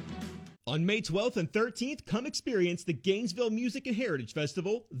 On May 12th and 13th, come experience the Gainesville Music and Heritage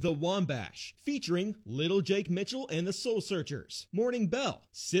Festival, The Wombash, featuring Little Jake Mitchell and the Soul Searchers, Morning Bell,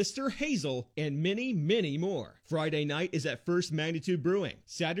 Sister Hazel, and many, many more. Friday night is at First Magnitude Brewing.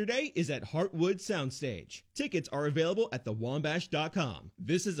 Saturday is at Heartwood Soundstage. Tickets are available at thewombash.com.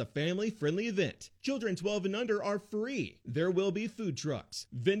 This is a family-friendly event. Children 12 and under are free. There will be food trucks,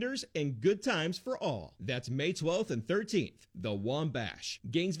 vendors, and good times for all. That's May 12th and 13th. The Wombash,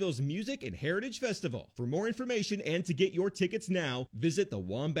 Gainesville's Music and Heritage Festival. For more information and to get your tickets now, visit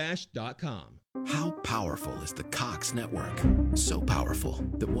thewombash.com. How powerful is the Cox Network? So powerful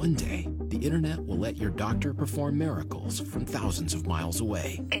that one day the internet will let your doctor perform miracles from thousands of miles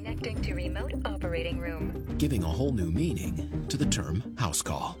away. Connecting to remote operating room. Giving a whole new meaning to the term house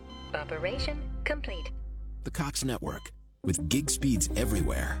call. Operation complete. The Cox Network. With gig speeds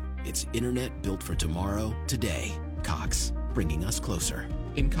everywhere, it's internet built for tomorrow, today. Cox, bringing us closer.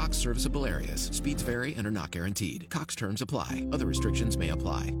 In Cox serviceable areas, speeds vary and are not guaranteed. Cox terms apply. Other restrictions may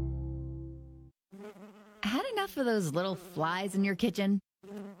apply. Had enough of those little flies in your kitchen?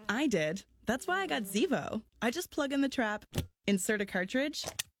 I did. That's why I got Zevo. I just plug in the trap, insert a cartridge,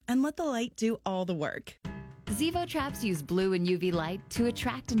 and let the light do all the work. Zevo traps use blue and UV light to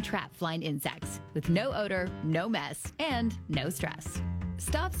attract and trap flying insects with no odor, no mess, and no stress.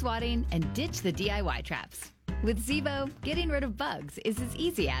 Stop swatting and ditch the DIY traps. With Zevo, getting rid of bugs is as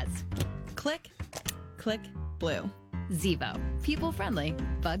easy as click, click, blue. Zevo, people friendly,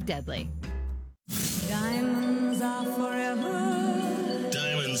 bug deadly. Diamonds are forever.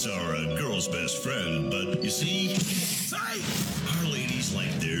 Diamonds are a girl's best friend, but you see, our ladies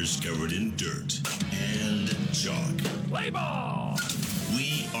like theirs covered in dirt and chalk. Play ball!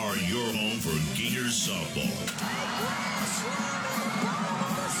 We are your home for Gators softball.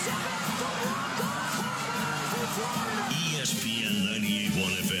 Florida!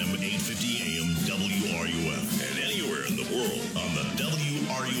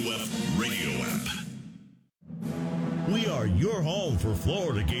 WRUF radio app. We are your home for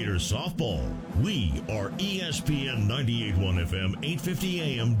Florida Gators softball. We are ESPN 98.1 FM, 850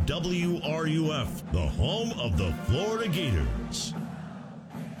 AM, WRUF, the home of the Florida Gators.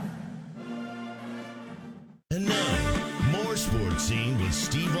 And now, more Sports Scene with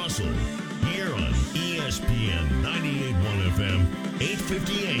Steve Russell, here on ESPN 98.1 FM,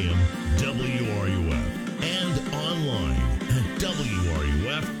 850 AM, WRUF, and online at WRUF.com.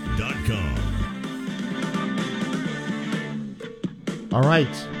 All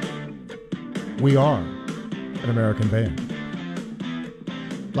right. We are an American band.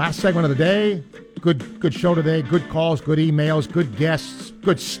 Last segment of the day. Good show today. Good calls, good emails, good guests,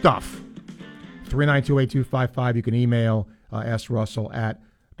 good stuff. 392-8255. You can email srussell at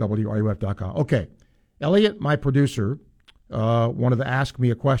WRUF.com. Okay. Elliot, my producer, wanted to ask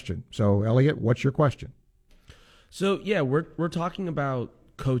me a question. So, Elliot, what's your question? So, yeah, we're talking about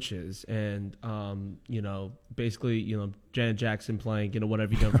coaches and, basically, Janet Jackson playing, what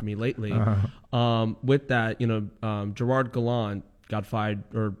have you done for me lately? With that, Gerard Gallant got fired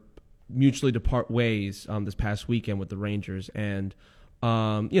or mutually depart ways this past weekend with the Rangers. And, you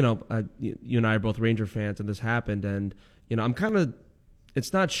and I are both Ranger fans, and this happened. And, I'm kind of,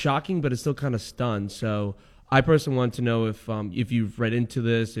 it's not shocking, but it's still kind of stunned. So I personally want to know if you've read into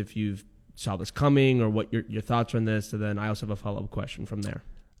this, if you've saw this coming, or what your thoughts are on this. And then I also have a follow-up question from there.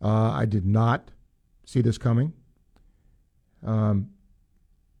 I did not see this coming.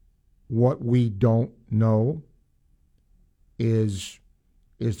 What we don't know is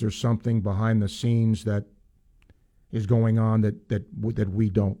there something behind the scenes that is going on that we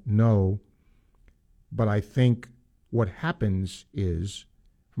don't know. But I think what happens is,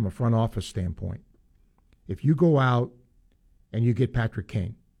 from a front office standpoint, if you go out and you get Patrick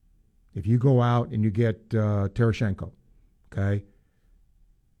Kane, if you go out and you get Tarasenko, okay,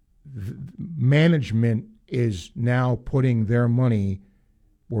 management is now putting their money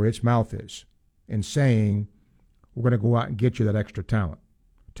where its mouth is and saying, we're going to go out and get you that extra talent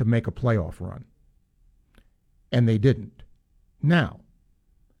to make a playoff run. And they didn't. Now,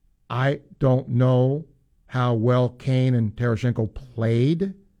 I don't know how well Kane and Tarasenko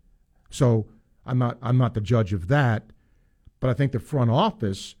played, so I'm not the judge of that. But I think the front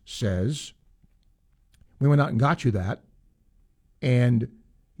office says, we went out and got you that, and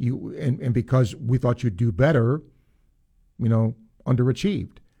because we thought you'd do better,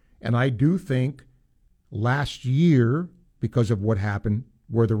 underachieved. And I do think last year, because of what happened,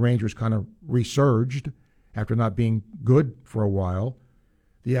 where the Rangers kind of resurged after not being good for a while,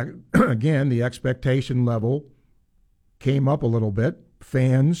 the expectation level came up a little bit.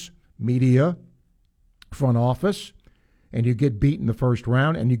 Fans, media, front office, and you get beat in the first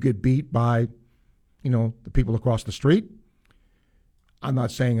round, and you get beat by, the people across the street. I'm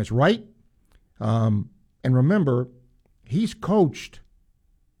not saying it's right. And remember, he's coached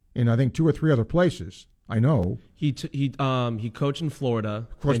in, I think, 2 or 3 other places. I know. He coached in Florida.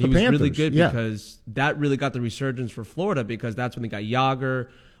 Of course, and the he was Panthers, really good yeah. because that really got the resurgence for Florida, because that's when they got Yager,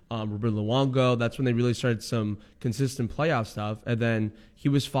 Roberto Luongo. That's when they really started some consistent playoff stuff. And then he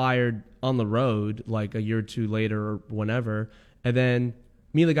was fired on the road like a year or 2 later or whenever. And then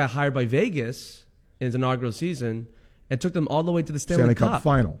immediately got hired by Vegas in his inaugural season and took them all the way to the Stanley Cup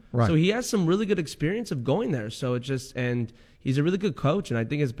final. Right. So he has some really good experience of going there. So and he's a really good coach, and I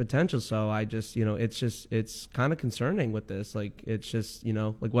think his potential. So I just, it's kind of concerning with this. Like, it's just,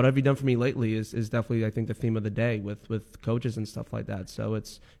 like, what have you done for me lately is definitely, I think, the theme of the day with coaches and stuff like that. So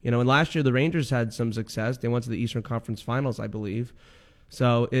it's, and last year the Rangers had some success. They went to the Eastern Conference Finals, I believe.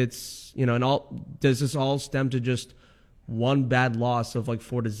 So it's, does this all stem to just one bad loss of like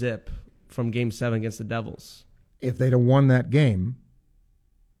 4-0 from Game 7 against the Devils? If they'd have won that game,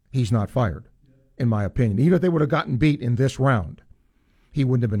 he's not fired, in my opinion. Even if they would have gotten beat in this round, he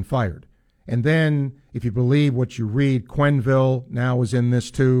wouldn't have been fired. And then, if you believe what you read, Quenneville now is in this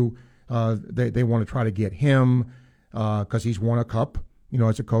too. They want to try to get him because he's won a cup,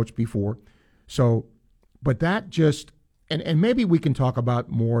 as a coach before. So, but that just, and maybe we can talk about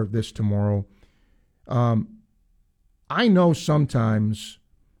more of this tomorrow. I know sometimes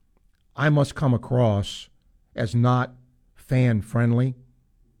I must come across as not fan-friendly,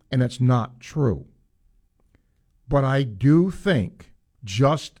 and that's not true. But I do think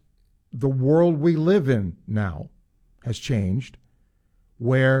just the world we live in now has changed,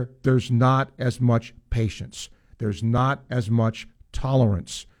 where there's not as much patience. There's not as much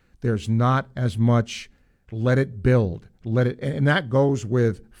tolerance. There's not as much let it build. And that goes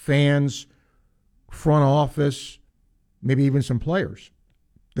with fans, front office, maybe even some players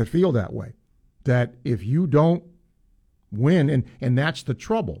that feel that way. That if you don't win, and that's the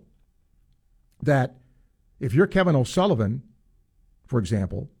trouble. That if you're Kevin O'Sullivan, for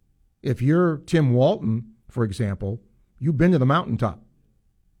example, if you're Tim Walton, for example, you've been to the mountaintop,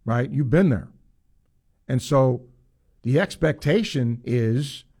 right? You've been there. And so the expectation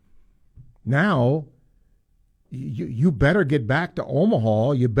is now you better get back to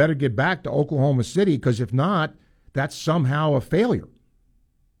Omaha, you better get back to Oklahoma City, because if not, that's somehow a failure.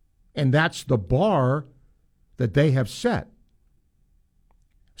 And that's the bar that they have set.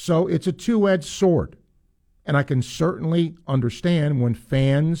 So it's a two-edged sword. And I can certainly understand when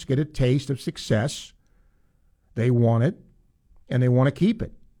fans get a taste of success, they want it, and they want to keep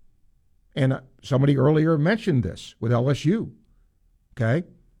it. And somebody earlier mentioned this with LSU, okay?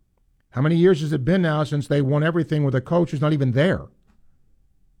 How many years has it been now since they won everything with a coach who's not even there,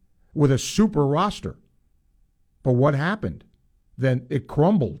 with a super roster? But what happened? Then it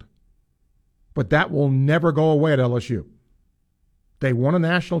crumbled. But that will never go away at LSU. They won a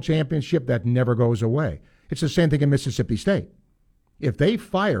national championship. That never goes away. It's the same thing in Mississippi State. If they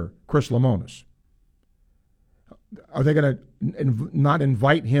fire Chris Lemonis, are they going to not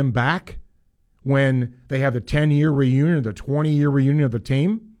invite him back when they have the 10-year reunion, the 20-year reunion of the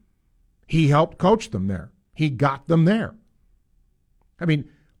team? He helped coach them there. He got them there. I mean,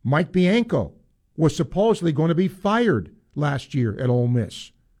 Mike Bianco was supposedly going to be fired last year at Ole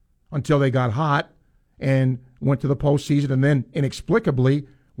Miss until they got hot and went to the postseason and then inexplicably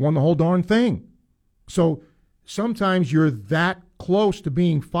won the whole darn thing. So sometimes you're that close to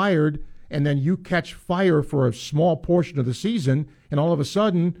being fired and then you catch fire for a small portion of the season and all of a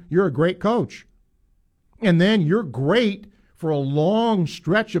sudden you're a great coach. And then you're great for a long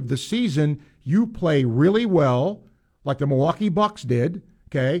stretch of the season. You play really well, like the Milwaukee Bucks did,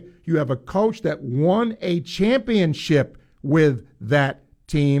 okay? You have a coach that won a championship with that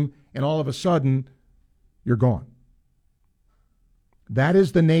team, and all of a sudden, you're gone. That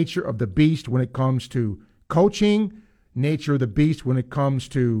is the nature of the beast when it comes to coaching, nature of the beast when it comes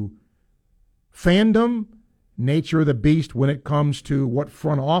to fandom, nature of the beast when it comes to what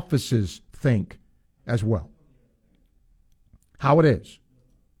front offices think as well. How it is.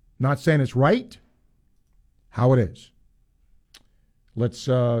 Not saying it's right, how it is. Let's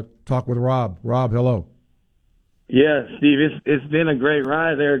talk with Rob. Rob, hello. Yeah, Steve, it's been a great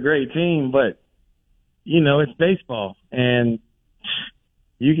ride. They're a great team, but, you know, it's baseball. And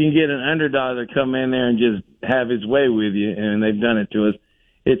you can get an underdog to come in there and just have his way with you, and they've done it to us.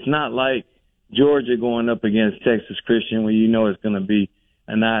 It's not like Georgia going up against Texas Christian where you know it's going to be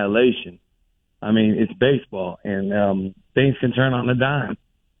annihilation. I mean, it's baseball, and things can turn on a dime.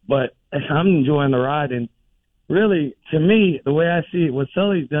 But I'm enjoying the ride, and really, to me, the way I see it, what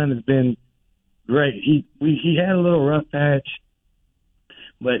Sully's done has been great. He had a little rough patch,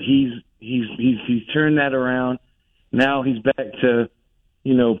 but he's turned that around. Now he's back to,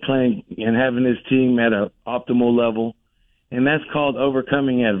 you know, playing and having his team at an optimal level, and that's called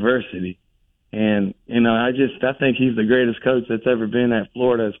overcoming adversity. And you know, I think he's the greatest coach that's ever been at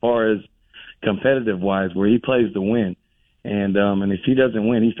Florida as far as competitive wise, where he plays to win. And if he doesn't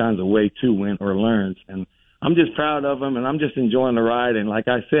win, he finds a way to win or learns. And I'm just proud of him, and I'm just enjoying the ride. And like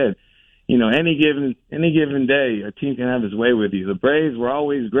I said, you know, any given day, a team can have his way with you. The Braves were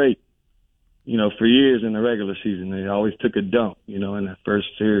always great, you know, for years in the regular season. They always took a dump, you know, in that first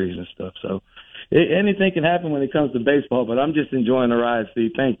series and stuff. So anything can happen when it comes to baseball, but I'm just enjoying the ride,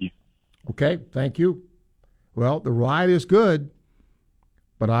 Steve. Thank you. Okay, thank you. Well, the ride is good,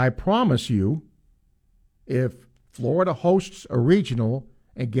 but I promise you, if Florida hosts a regional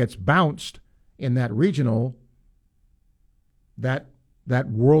and gets bounced in that regional, that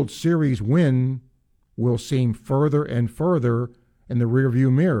World Series win will seem further and further in the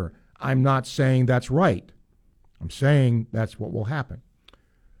rearview mirror. I'm not saying that's right. I'm saying that's what will happen.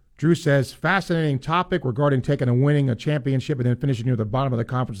 Drew says, fascinating topic regarding taking and winning a championship and then finishing near the bottom of the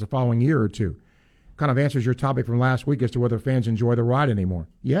conference the following year or two. Kind of answers your topic from last week as to whether fans enjoy the ride anymore.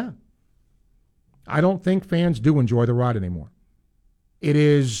 Yeah. I don't think fans do enjoy the ride anymore. It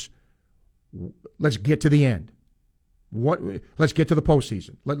is, let's get to the end. Let's get to the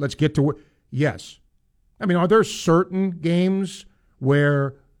postseason. Let's get to, yes. I mean, are there certain games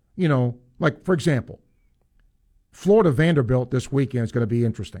where, you know, like, for example, Florida Vanderbilt this weekend is going to be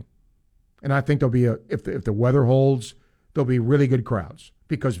interesting. And I think there'll be if the weather holds, there'll be really good crowds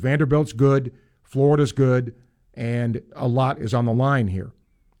because Vanderbilt's good, Florida's good, and a lot is on the line here.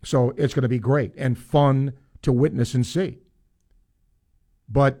 So it's going to be great and fun to witness and see.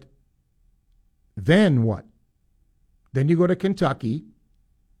 But then what? Then you go to Kentucky,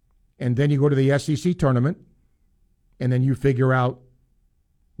 and then you go to the SEC tournament, and then you figure out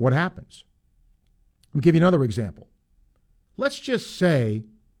what happens. I'll give you another example. let's just say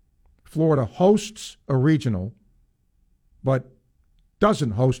Florida hosts a regional but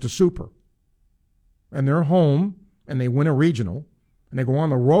doesn't host a super. And they're home and they win a regional and they go on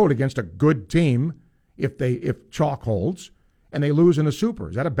the road against a good team if chalk holds and they lose in a super.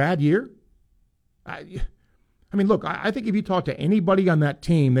 Is that a bad year? I mean, look, I think if you talk to anybody on that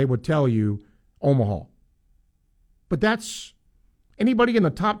team, they would tell you Omaha. But that's anybody in the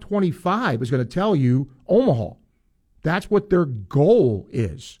top 25 is going to tell you Omaha. That's what their goal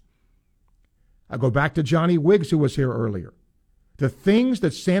is. I go back to Johnny Wiggs, who was here earlier. The things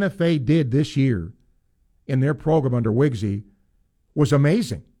that Santa Fe did this year in their program under Wiggsy was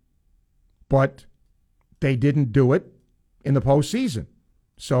amazing. But they didn't do it in the postseason.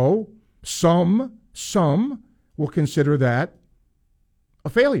 So some will consider that a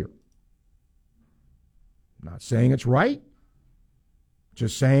failure. Not saying it's right,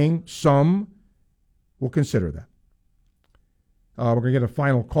 just saying some will consider that. We're going to get a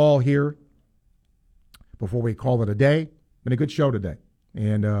final call here before we call it a day. Been a good show today,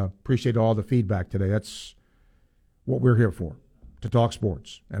 and appreciate all the feedback today. That's what we're here for, to talk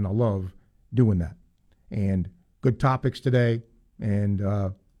sports, and I love doing that. And good topics today, and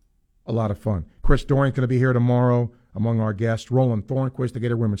a lot of fun. Chris Dorian's going to be here tomorrow among our guests. Roland Thornquist, the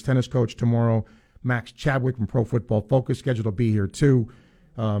Gator women's tennis coach, tomorrow. Max Chadwick from Pro Football Focus scheduled to be here too.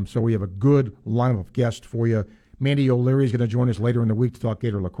 So we have a good lineup of guests for you. Mandy O'Leary is going to join us later in the week to talk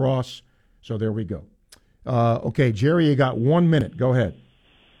Gator lacrosse. So there we go. Okay, Jerry, you got 1 minute. Go ahead.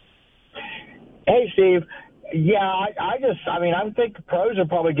 Hey, Steve. Yeah, I think the pros are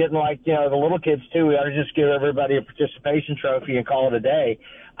probably getting like, the little kids too. We ought to just give everybody a participation trophy and call it a day.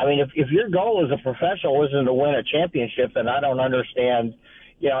 I mean, if your goal as a professional isn't to win a championship, then I don't understand,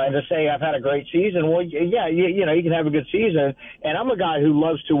 and to say I've had a great season. Well, yeah, you can have a good season. And I'm a guy who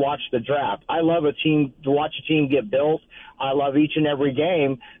loves to watch the draft. I love to watch a team get built. I love each and every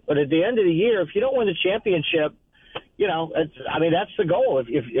game. But at the end of the year, if you don't win the championship, that's the goal.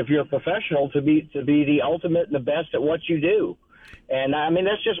 If you're a professional, to be the ultimate and the best at what you do. And I mean,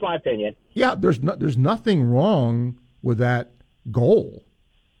 that's just my opinion. Yeah, there's nothing wrong with that goal,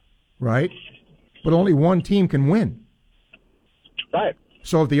 right? But only one team can win. Right.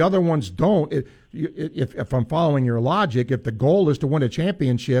 So if the other ones don't, if I'm following your logic, if the goal is to win a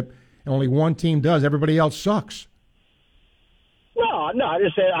championship and only one team does, everybody else sucks. No, I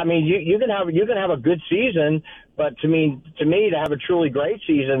just said, I mean, you can have a good season, but to me, to have a truly great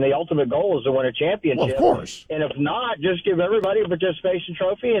season, the ultimate goal is to win a championship. Well, of course. And if not, just give everybody a participation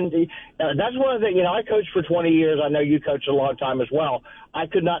trophy. And that's one of the, I coached for 20 years. I know you coached a long time as well. I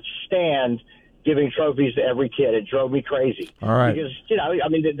could not stand giving trophies to every kid. It drove me crazy. All right. Because,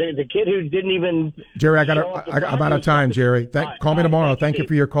 the kid who didn't even... Jerry, I'm out of time, Jerry. Call me tomorrow. Thank you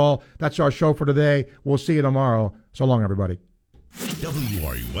for your call. That's our show for today. We'll see you tomorrow. So long, everybody.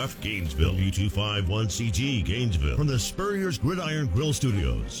 WRUF Gainesville, U251CG Gainesville. From the Spurrier's Gridiron Grill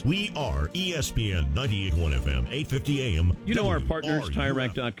Studios, we are ESPN 98.1 FM, 850 AM. Our partners,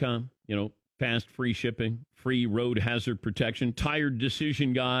 TireRack.com, fast, free shipping, free road hazard protection, tire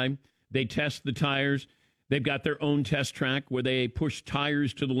decision guide. They test the tires. They've got their own test track where they push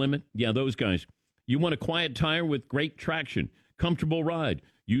tires to the limit. Yeah, those guys. You want a quiet tire with great traction, comfortable ride.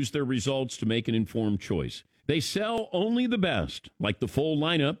 Use their results to make an informed choice. They sell only the best, like the full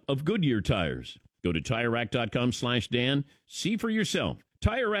lineup of Goodyear tires. Go to TireRack.com/Dan. See for yourself.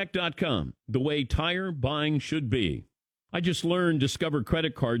 TireRack.com, the way tire buying should be. I just learned Discover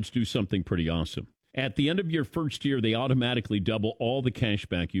credit cards do something pretty awesome. At the end of your first year, they automatically double all the cash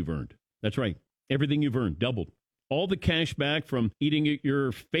back you've earned. That's right. Everything you've earned, doubled. All the cash back from eating at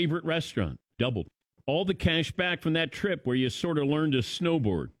your favorite restaurant, doubled. All the cash back from that trip where you sort of learned to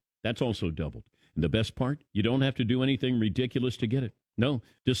snowboard, that's also doubled. And the best part, you don't have to do anything ridiculous to get it. No,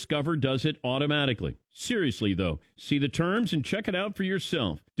 Discover does it automatically. Seriously, though, see the terms and check it out for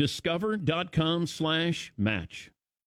yourself. Discover.com/match.